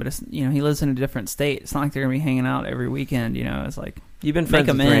weekend, but it's, you know, he lives in a different state. It's not like they're gonna be hanging out every weekend. You know, it's like You've been friends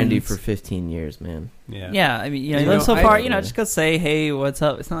with Randy for 15 years, man. Yeah. I mean, you know, so far, just go say, hey, what's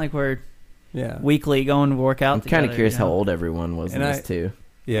up? It's not like we're weekly going to work out. I'm kind of curious how old everyone was in this too.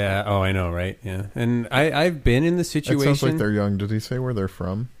 Yeah. Oh, I know, right? Yeah. And I've been in the situation. It sounds like they're young. Did he say where they're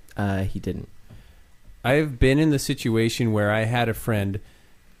from? He didn't. I've been in the situation where I had a friend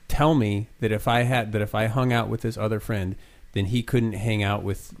tell me that if I hung out with this other friend, then he couldn't hang out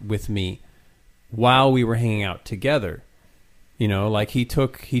with me while we were hanging out together. You know, like he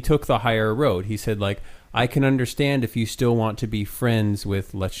took the higher road. He said, like, I can understand if you still want to be friends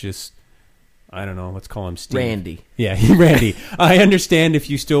with, let's call him Steve. Randy. Yeah, Randy. I understand if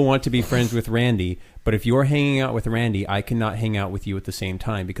you still want to be friends with Randy, but if you're hanging out with Randy, I cannot hang out with you at the same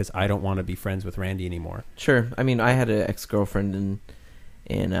time because I don't want to be friends with Randy anymore. Sure. I mean, I had an ex-girlfriend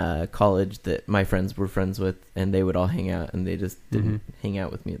in college that my friends were friends with, and they would all hang out, and they just didn't hang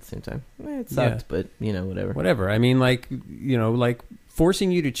out with me at the same time. It sucked, but, whatever. Whatever. I mean, like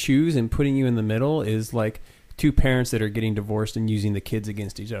forcing you to choose and putting you in the middle is like two parents that are getting divorced and using the kids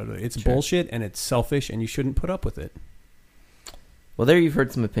against each other. It's bullshit, and it's selfish, and you shouldn't put up with it. Well, there you've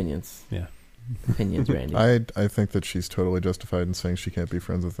heard some opinions. Yeah. Opinions, Randy. I think that she's totally justified in saying she can't be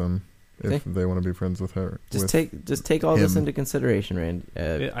friends with them. If they want to be friends with her, just take all this into consideration,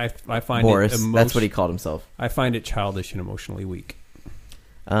 Randy. I find Boris. That's what he called himself. I find it childish and emotionally weak.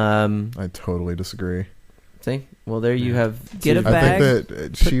 I totally disagree. See, well, there you have. Get a bag. I think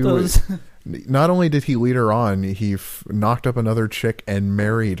that she was. Not only did he lead her on, he knocked up another chick and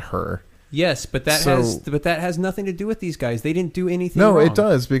married her. Yes, but that has nothing to do with these guys. They didn't do anything wrong. No, it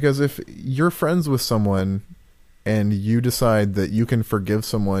does, because if you're friends with someone and you decide that you can forgive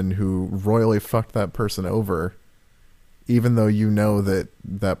someone who royally fucked that person over, even though you know that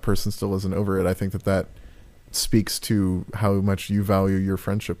that person still isn't over it, I think that speaks to how much you value your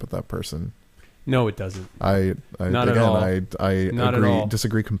friendship with that person. No, it doesn't. I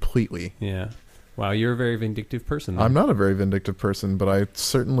disagree completely. Yeah. Wow, you're a very vindictive person. I'm not a very vindictive person, but I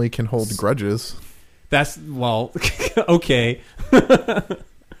certainly can hold grudges. Okay.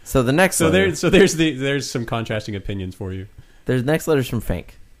 So the next letter. There's some contrasting opinions for you. The next letter's from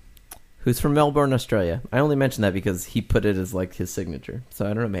Fank, who's from Melbourne, Australia. I only mentioned that because he put it as like his signature. So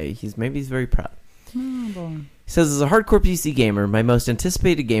I don't know, maybe he's very proud. He says, as a hardcore PC gamer, my most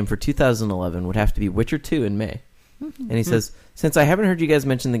anticipated game for 2011 would have to be Witcher 2 in May. And he says, since I haven't heard you guys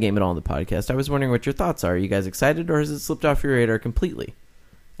mention the game at all in the podcast, I was wondering what your thoughts are. Are you guys excited, or has it slipped off your radar completely?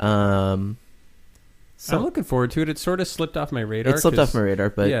 So I'm looking forward to it. It sort of slipped off my radar. It slipped off my radar,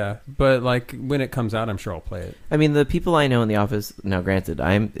 but but like when it comes out, I'm sure I'll play it. I mean, the people I know in the office now. Granted,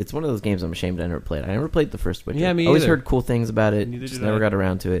 it's one of those games I'm ashamed I never played. I never played the first Witcher. Yeah, me I always either. heard cool things about it. Just never got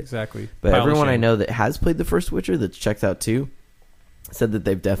around to it. Exactly. But everyone I know that has played the first Witcher, that's checked out 2, said that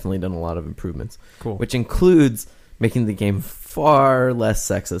they've definitely done a lot of improvements. Cool. Which includes making the game far less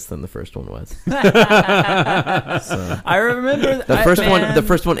sexist than the first one was. So, I remember the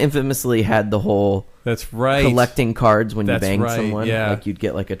first one infamously had the whole that's right collecting cards when you banged someone. Yeah. Like you'd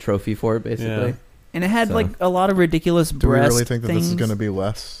get like a trophy for it, basically. Yeah. And it had like a lot of ridiculous Do we breast really think that things. this is going to be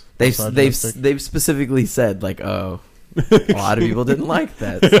less? They've specifically said like, oh, a lot of people didn't like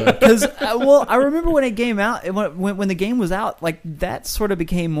that. Because I remember when it came out, when the game was out, like that sort of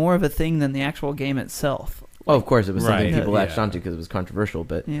became more of a thing than the actual game itself. Oh, of course, it was something Right. people latched onto because it was controversial.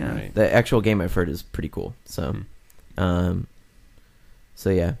 But Right. the actual game I've heard is pretty cool. So, so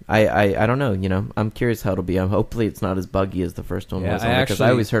yeah, I don't know. You know, I'm curious how it'll be. Hopefully, it's not as buggy as the first one was. Because I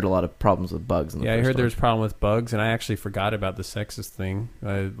always heard a lot of problems with bugs. In the I first heard one. there was a problem with bugs, and I actually forgot about the sexist thing.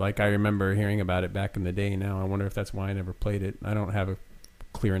 I remember hearing about it back in the day. Now I wonder if that's why I never played it. I don't have a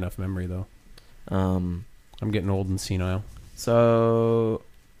clear enough memory though. I'm getting old and senile. So,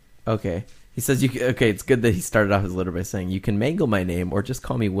 okay. He says, it's good that he started off his letter by saying, you can mangle my name or just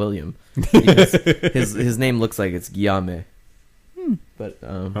call me William. His name looks like it's Guillaume. But,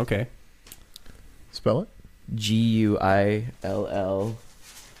 okay. Spell it? Guill. Guillaume.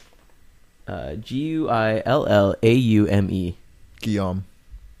 Guillaume.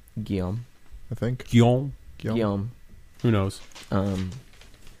 Guillaume. I think. Guillaume. Who knows?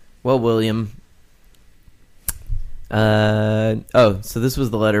 Well, William. So this was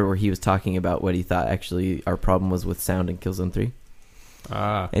the letter where he was talking about what he thought actually our problem was with sound in Killzone 3.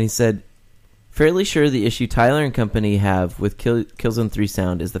 And he said, fairly sure the issue Tyler and company have with Killzone 3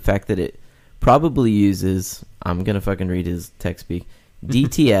 sound is the fact that it probably uses, I'm going to fucking read his text speak,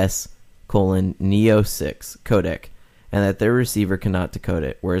 DTS Neo 6 codec, and that their receiver cannot decode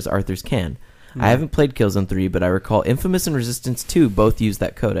it, whereas Arthur's can. I haven't played Killzone 3, but I recall Infamous and Resistance 2 both use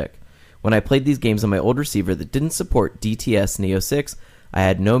that codec. When I played these games on my old receiver that didn't support DTS Neo 6, I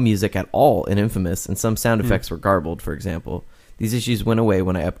had no music at all in Infamous, and some sound effects were garbled, for example. These issues went away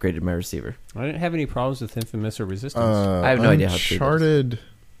when I upgraded my receiver. I didn't have any problems with Infamous or Resistance. I have no idea how to treat Uncharted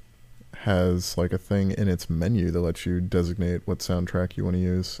has like a thing in its menu that lets you designate what soundtrack you want to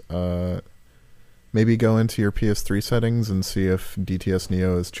use. Maybe go into your PS3 settings and see if DTS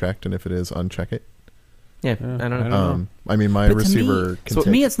Neo is checked, and if it is, uncheck it. Yeah, I don't know. I mean, my But to receiver can to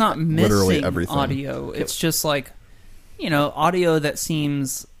take me, it's not literally missing everything. audio. It's just like, audio that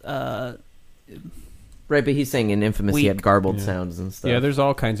seems. Right, but he's saying in Infamous he Weak. had garbled sounds and stuff. Yeah, there's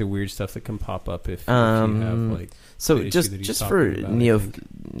all kinds of weird stuff that can pop up if you have like. So the issue that he's just for talking about, Neo, I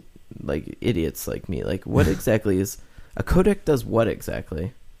think. like idiots like me, like what exactly is a codec? Does what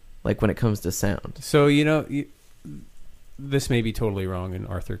exactly? Like when it comes to sound? So this may be totally wrong, and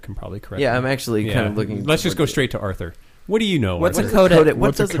Arthur can probably correct. Yeah, me. I'm actually kind of looking. Let's just go straight to Arthur. What do you know? What's Arthur? a codec? What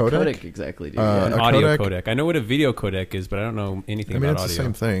What's a does a codec? codec exactly do? An a audio codec- codec. I know what a video codec is, but I don't know anything I mean, about it's audio. the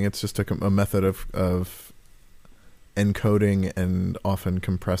same thing. It's just a method of encoding and often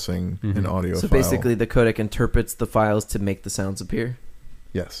compressing an audio So file. basically, the codec interprets the files to make the sounds appear.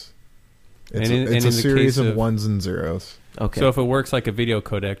 Yes. And It's, in- it's and a in the series case of of- ones and zeros. Okay. So if it works like a video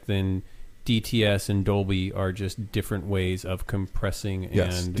codec, then DTS and Dolby are just different ways of compressing.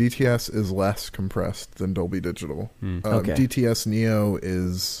 Yes, and DTS is less compressed than Dolby Digital. Okay. DTS Neo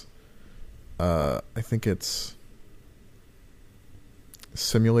is, I think it's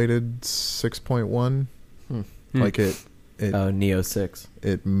simulated 6.1. Like it Neo 6.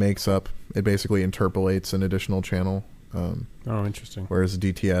 it makes up, it basically interpolates an additional channel. Oh, interesting. Whereas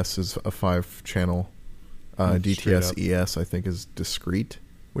DTS is a 5-channel. Straight DTS up. ES, I think, is discrete,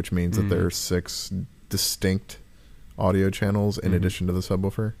 which means that there are 6 distinct audio channels in addition to the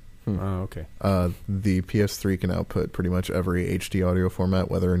subwoofer. Oh, okay. The PS3 can output pretty much every HD audio format,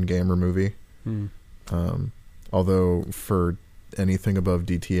 whether in game or movie. Although for anything above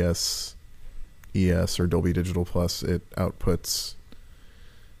DTS ES or Dolby Digital Plus, it outputs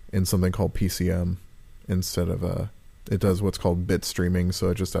in something called PCM instead of it does what's called bit streaming, so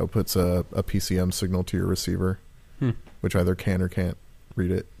it just outputs a PCM signal to your receiver, which either can or can't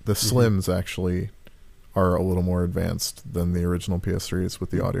read it. The Slims actually are a little more advanced than the original PS3s with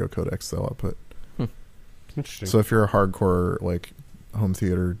the audio codecs they'll output. Interesting. So if you're a hardcore like home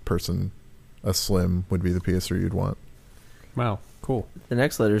theater person, a Slim would be the PS3 you'd want. Wow, cool. The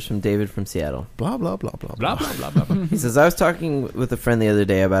next letter is from David from Seattle. Blah blah blah blah Blah blah. blah blah blah. blah. He says, I was talking with a friend the other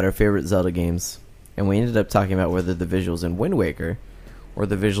day about our favorite Zelda games, and we ended up talking about whether the visuals in Wind Waker or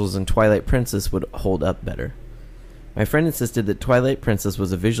the visuals in Twilight Princess would hold up better. My friend insisted that Twilight Princess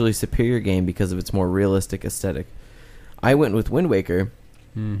was a visually superior game because of its more realistic aesthetic. I went with Wind Waker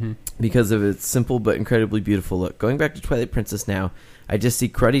because of its simple but incredibly beautiful look. Going back to Twilight Princess now, I just see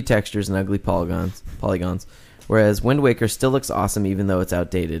cruddy textures and ugly polygons, whereas Wind Waker still looks awesome even though it's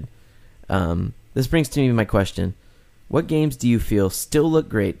outdated. This brings to me my question. What games do you feel still look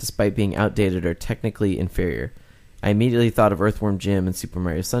great despite being outdated or technically inferior? I immediately thought of Earthworm Jim and Super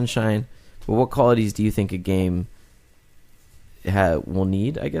Mario Sunshine, but what qualities do you think a game will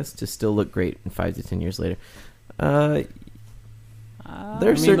need, I guess, to still look great in 5 to 10 years later? There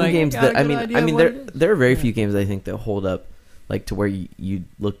are certain games that there are very few games I think that hold up, like to where you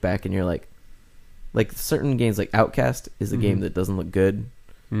look back and you're like certain games like Outcast is a game that doesn't look good,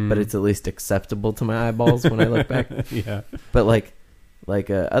 but it's at least acceptable to my eyeballs when I look back. Yeah. But like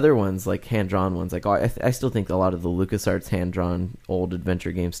other ones, like hand-drawn ones, like I still think a lot of the LucasArts hand-drawn old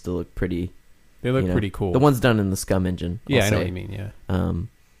adventure games still look pretty. They look pretty cool. The ones done in the Scum engine. Yeah, I'll I know say. what you mean. Yeah.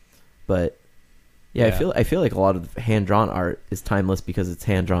 But yeah, I feel like a lot of hand-drawn art is timeless because it's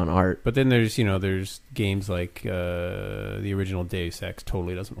hand-drawn art. But then there's games like the original Deus Ex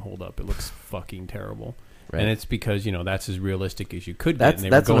totally doesn't hold up. It looks fucking terrible. Right. And it's because, that's as realistic as you could get, and they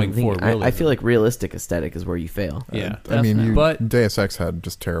That's were what going I'm thinking. for realism. I feel like realistic aesthetic is where you fail. Yeah. I mean, But- Deus Ex had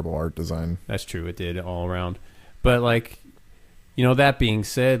just terrible art design. That's true. It did all around. But that being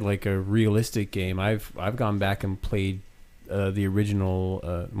said, like a realistic game, I've gone back and played the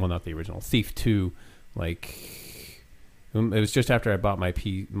original, not the original, Thief 2. Like it was just after I bought my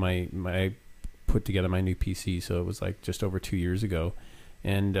put together my new PC, so it was like just over 2 years ago,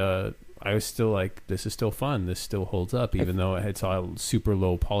 and I was still like, this is still fun. This still holds up, even though it's all super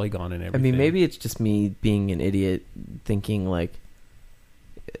low polygon and everything. I mean, maybe it's just me being an idiot thinking like,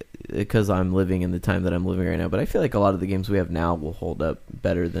 because I'm living in the time that I'm living right now, but I feel like a lot of the games we have now will hold up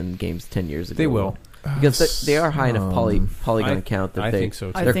better than games 10 years ago. They will. Because they are high enough polygon count that I think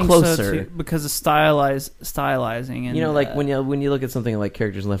so, too. I they're think closer. so too, because of stylizing and like when you look at something like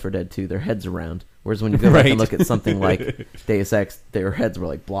characters in Left 4 Dead 2, their heads are round. Whereas when you go back and look at something like Deus Ex, their heads were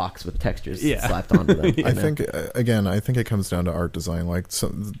like blocks with textures slapped onto them. I think it comes down to art design. Like a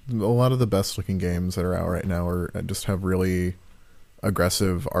lot of the best looking games that are out right now just have really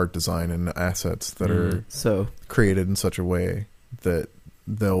aggressive art design and assets that are So created in such a way that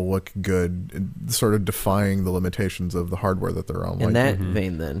they'll look good, sort of defying the limitations of the hardware that they're on. in Like, that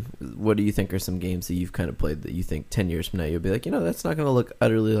vein, then, what do you think are some games that you've kind of played that you think 10 years from now you'll be like, that's not going to look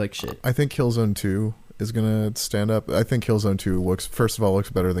utterly like shit? I think Killzone 2 is going to stand up. I think Killzone 2 looks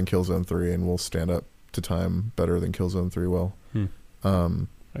better than Killzone 3 and will stand up to time better than Killzone 3 will.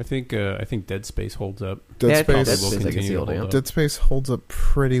 I think Dead Space holds up. Dead Dead Space Space I can see holding up. Dead Space holds up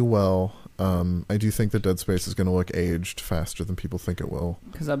pretty well. I do think that Dead Space is going to look aged faster than people think it will.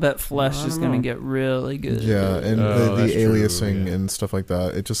 Because I bet Flesh is going to get really good. Yeah, and the that's true, aliasing yeah. and stuff like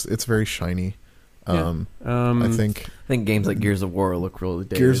that. It's very shiny. Yeah. I think games like Gears of War look really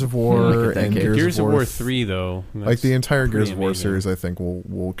dated. Gears of War Like a and decade. Gears of War 3 though, like the entire pretty Gears of War amazing. series, I think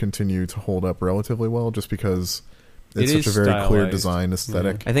will continue to hold up relatively well, just because it's It such a is very clear stylized. design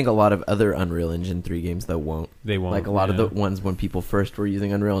aesthetic. I think a lot of other Unreal Engine 3 games, though, won't. They won't. Like a lot of the ones when people first were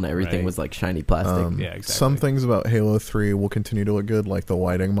using Unreal and everything Right. was like shiny plastic. Yeah, exactly. Some things about Halo 3 will continue to look good, like the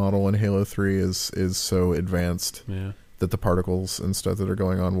lighting model in Halo 3 is so advanced Yeah. that the particles and stuff that are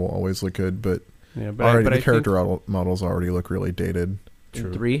going on will always look good, but Yeah, but already I the think- character models already look really dated. In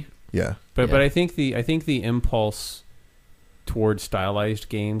True. 3? Yeah. But Yeah. I think the impulse towards stylized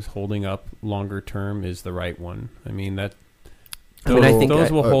games holding up longer term is the right one. I mean that. I mean, I think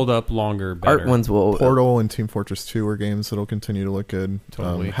those will that- hold up longer. Better. Art ones will. Portal and Team Fortress 2 are games that'll continue to look good.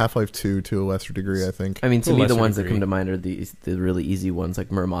 Totally. Half-Life 2 to a lesser degree, I think. I mean, to To a me, the lesser ones that degree. come to mind are the really easy ones, like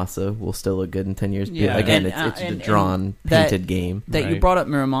Muramasa will still look good in 10 years. Yeah. Again, And, it's a and drawn, that- painted game. That you Right. brought up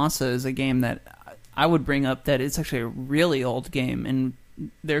Muramasa is a game that I would bring up that it's actually a really old game, and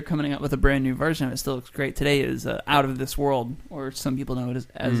they're coming out with a brand new version of it. Still looks great today. Is Out of This World, or some people know it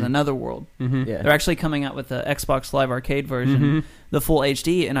as Another World. Mm-hmm. Yeah. They're actually coming out with the Xbox Live Arcade version, Mm-hmm. the full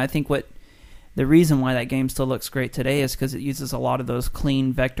HD, and I think the reason why that game still looks great today is because it uses a lot of those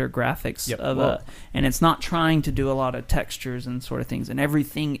clean vector graphics Yep. and it's not trying to do a lot of textures and sort of things, and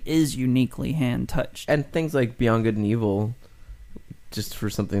everything is uniquely hand touched. And things like Beyond Good and Evil, just for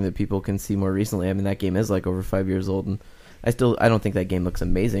something that people can see more recently. I mean, that game is like over 5 years old, and I don't think that game looks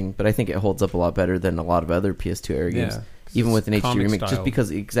amazing, but I think it holds up a lot better than a lot of other PS2 era games. Yeah. Even with an HD comic remake, just style.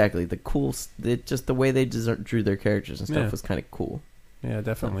 because exactly just the way they drew their characters and stuff Yeah. was kind of cool. Yeah,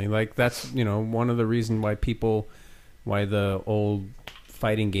 definitely. Like that's one of the reasons why the old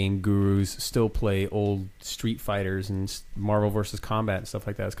fighting game gurus still play old Street Fighters and Marvel vs. Combat and stuff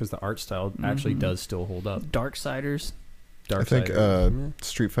like that is because the art style actually does still hold up. Darksiders. I think Darksiders.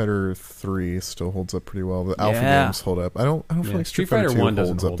 Street Fighter 3 still holds up pretty well. The Alpha Yeah. games hold up. I don't feel Yeah, like Street Fighter 2 1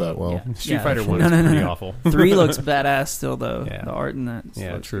 doesn't holds up hold that up. well. Yeah. Street Yeah. Fighter 1 No, is no, no, pretty no. awful. 3 looks badass still, though. Yeah. The art in that.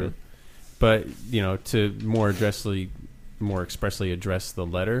 Yeah, looks true. good. But to more expressly address the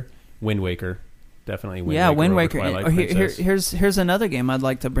letter, Wind Waker, definitely. Wind over Waker. Twilight Oh, Princess. here's another game I'd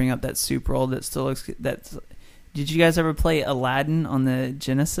like to bring up that's super old that still looks. Did you guys ever play Aladdin on the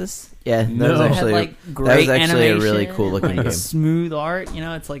Genesis? Yeah, that No. was It had, actually great a really animation, cool looking like game. smooth art.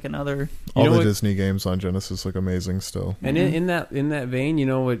 It's like another. All You know the what- Disney games on Genesis look amazing still. And in that vein, you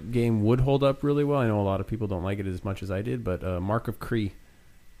know what game would hold up really well? I know a lot of people don't like it as much as I did, but Mark of Cree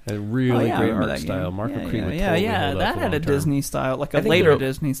had a really I great remember art that style. game. Mark of Cree would yeah, totally yeah. hold up That for had a long term. Disney style, like I a think later there'll-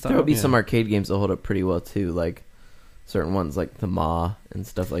 Disney style. There will be Yeah. some arcade games that hold up pretty well too, like certain ones like the Ma and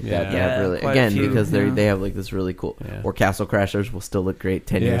stuff like that. They Yeah. have really Quite a few, because yeah. they have like this really cool. Yeah. Or Castle Crashers will still look great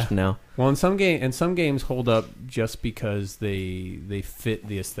 10 years Yeah. from now. Well, in some games hold up just because they fit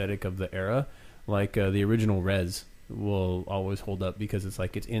the aesthetic of the era. Like the original Rez will always hold up because it's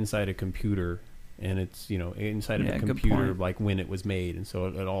inside a computer and it's inside of Yeah, a good computer point. like when it was made, and so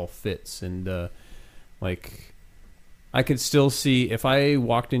it all fits. And I could still see if I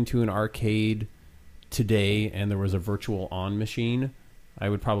walked into an arcade today and there was a Virtual On machine, I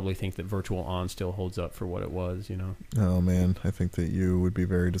would probably think that Virtual On still holds up for what it was. Oh man, I think that you would be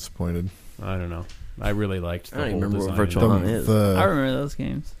very disappointed. I don't know. I really liked the I don't whole even remember what design. Virtual On is. I remember those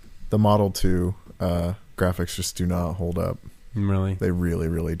games. The Model 2 graphics just do not hold up. Really? They really,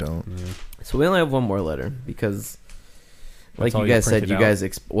 really don't. Yeah. So we only have one more letter because, like That's all you you guys said, printed you out?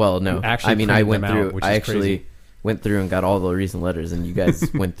 guys no. You actually I mean, I printed went them through. out, which I is actually crazy. went through and got all the recent letters, and you guys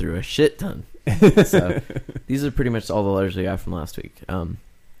went through a shit ton. So these are pretty much all the letters we got from last week.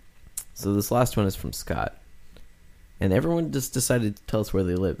 So this last one is from Scott, and everyone just decided to tell us where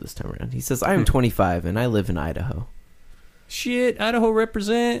they live this time around. He says, "I am 25 and I live in Idaho. Shit, Idaho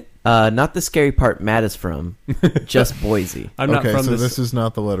represent. Not the scary part Matt is from, just Boise." I'm not Okay, from so this. this is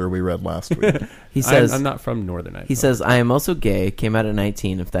not the letter we read last week. He says, I'm not from Northern Idaho. He says, "I am also gay. Came out at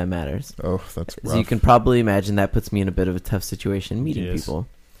 19, if that matters. Oh, that's rough. So you can probably imagine that puts me in a bit of a tough situation meeting Yes. people.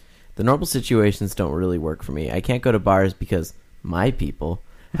 The normal situations don't really work for me. I can't go to bars because my people,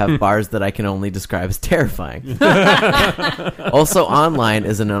 have bars that I can only describe as terrifying. Also, online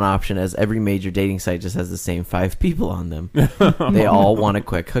isn't an option, as every major dating site just has the same 5 people on them. They all want a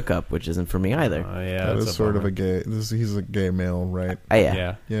quick hookup, which isn't for me either. Yeah, That that's is sort of bummer. a gay. He's a gay male, right?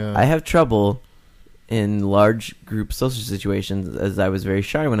 Yeah. Yeah. I have trouble in large group social situations, as I was very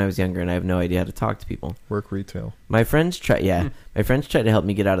shy when I was younger, and I have no idea how to talk to people. Work retail. My friends try to help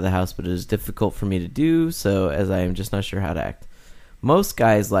me get out of the house, but it is difficult for me to do so, as I am just not sure how to act. Most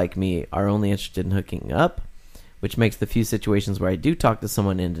guys like me are only interested in hooking up, which makes the few situations where I do talk to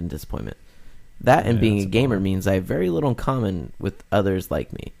someone end in disappointment. That and being a gamer means I have very little in common with others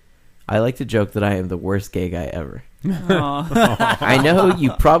like me. I like to joke that I am the worst gay guy ever. I know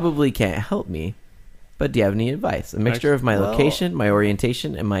you probably can't help me, but do you have any advice? A mixture of my location, my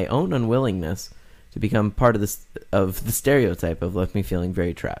orientation, and my own unwillingness to become part of the stereotype have left me feeling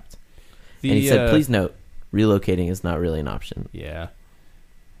very trapped. And he said, please note, relocating is not really an option. Yeah.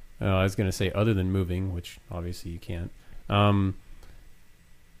 I was going to say, other than moving, which obviously you can't.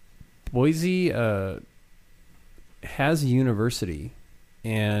 Boise has a university,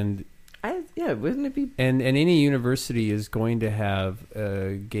 and wouldn't it be? and any university is going to have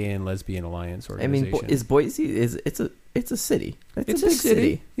a gay and lesbian alliance I organization. mean, is Boise? It's a city. It's a big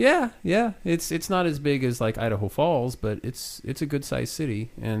city. Yeah. It's not as big as like Idaho Falls, but it's a good sized city,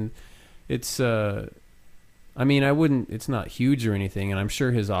 and it's I mean, it's not huge or anything, and I'm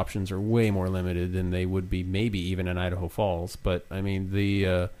sure his options are way more limited than they would be maybe even in Idaho Falls. But I mean,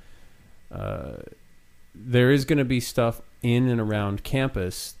 there is going to be stuff in and around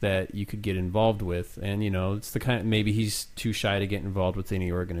campus that you could get involved with, and it's the kind. Maybe he's too shy to get involved with any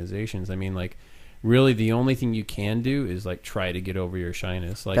organizations. I mean, like, really, the only thing you can do is like try to get over your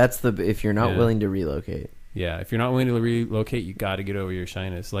shyness. Like, that's if you're not willing to relocate. Yeah, if you're not willing to relocate, you got to get over your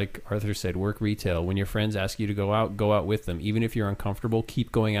shyness. Like Arthur said, work retail. When your friends ask you to go out with them. Even if you're uncomfortable,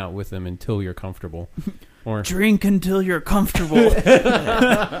 keep going out with them until you're comfortable. Or drink until you're comfortable.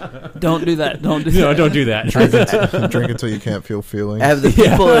 Don't do that. Don't do that. No, don't do that. Drink until you can't feel feelings. As the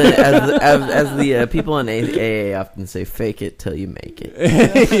people as the people in AA often say, fake it till you make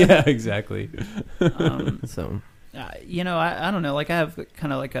it. Yeah, exactly. So, I don't know. Like, I have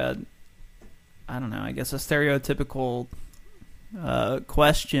kind of like I guess a stereotypical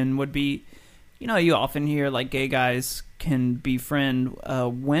question would be, you often hear like gay guys can befriend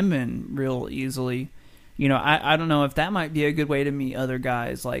women real easily. I don't know if that might be a good way to meet other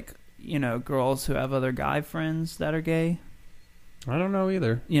guys, like, girls who have other guy friends that are gay. I don't know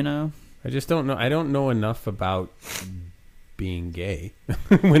either. I just don't know. I don't know enough about being gay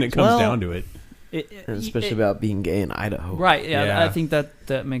when it comes down to it. Especially about being gay in Idaho. Right, yeah. I think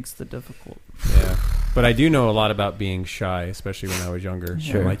that makes the difficult. Yeah. But I do know a lot about being shy, especially when I was younger.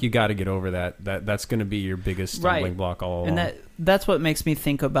 Sure. Like, you got to get over that. That's going to be your biggest stumbling block all along. And that's what makes me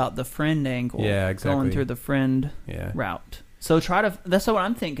think about the friend angle. Yeah, exactly. Going through the friend route. So that's what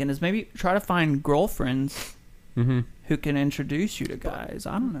I'm thinking, is maybe try to find girlfriends who can introduce you to guys.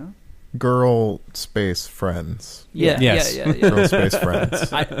 I don't know. Girl space friends. Yeah. Girl space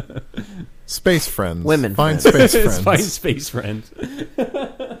friends. Space friends. Women Find friends. space friends. Find space friends.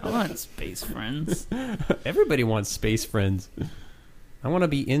 I want space friends. Everybody wants space friends. I want to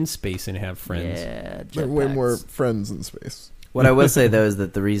be in space and have friends. Yeah, There are way jetpacks. more friends in space. What I will say, though, is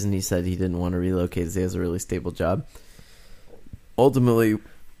that the reason he said he didn't want to relocate is he has a really stable job. Ultimately,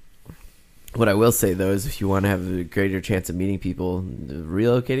 what I will say, though, is if you want to have a greater chance of meeting people,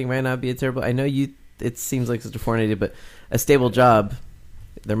 relocating might not be a terrible... I know it seems like such a foreign idea, but a stable job,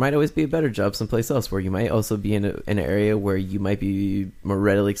 there might always be a better job someplace else where you might also be in an area where you might be more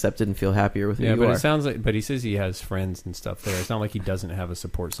readily accepted and feel happier with who you but are. it sounds like... But he says he has friends and stuff there. It's not like he doesn't have a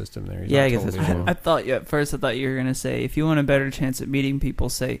support system there. He's Yeah, not I guess totally that's true. alone. At first I thought you were going to say, if you want a better chance at meeting people,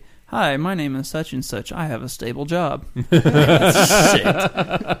 say, hi, my name is such and such. I have a stable job. Shit.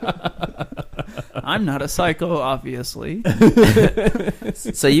 I'm not a psycho, obviously.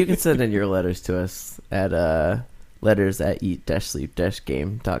 So you can send in your letters to us at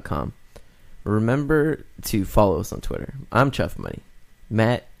letters@eat-sleep-game.com. Remember to follow us on Twitter. I'm Chuff Money.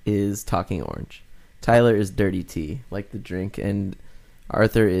 Matt is Talking Orange. Tyler is Dirty Tea, like the drink, and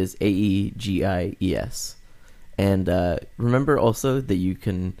Arthur is AEGIES. And remember also that you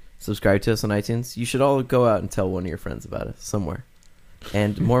can subscribe to us on iTunes. You should all go out and tell one of your friends about us somewhere.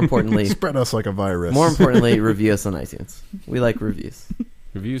 And more importantly, Spread us like a virus. more importantly, review us on iTunes. We like reviews.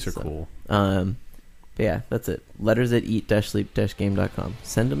 Reviews are So, cool. But yeah, that's it. Letters@eat-sleep-game.com.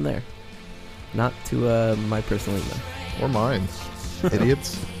 Send them there. Not to my personal email. Or mine.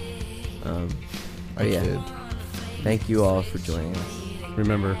 Idiots. But yeah, kid. thank you all for joining us.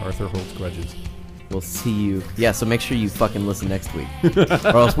 Remember, Arthur holds grudges. we'll see you. Yeah, so make sure you fucking listen next week,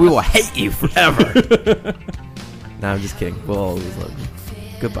 or else we will hate you forever. No, I'm just kidding. We'll always love you.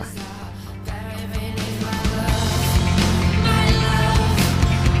 Goodbye.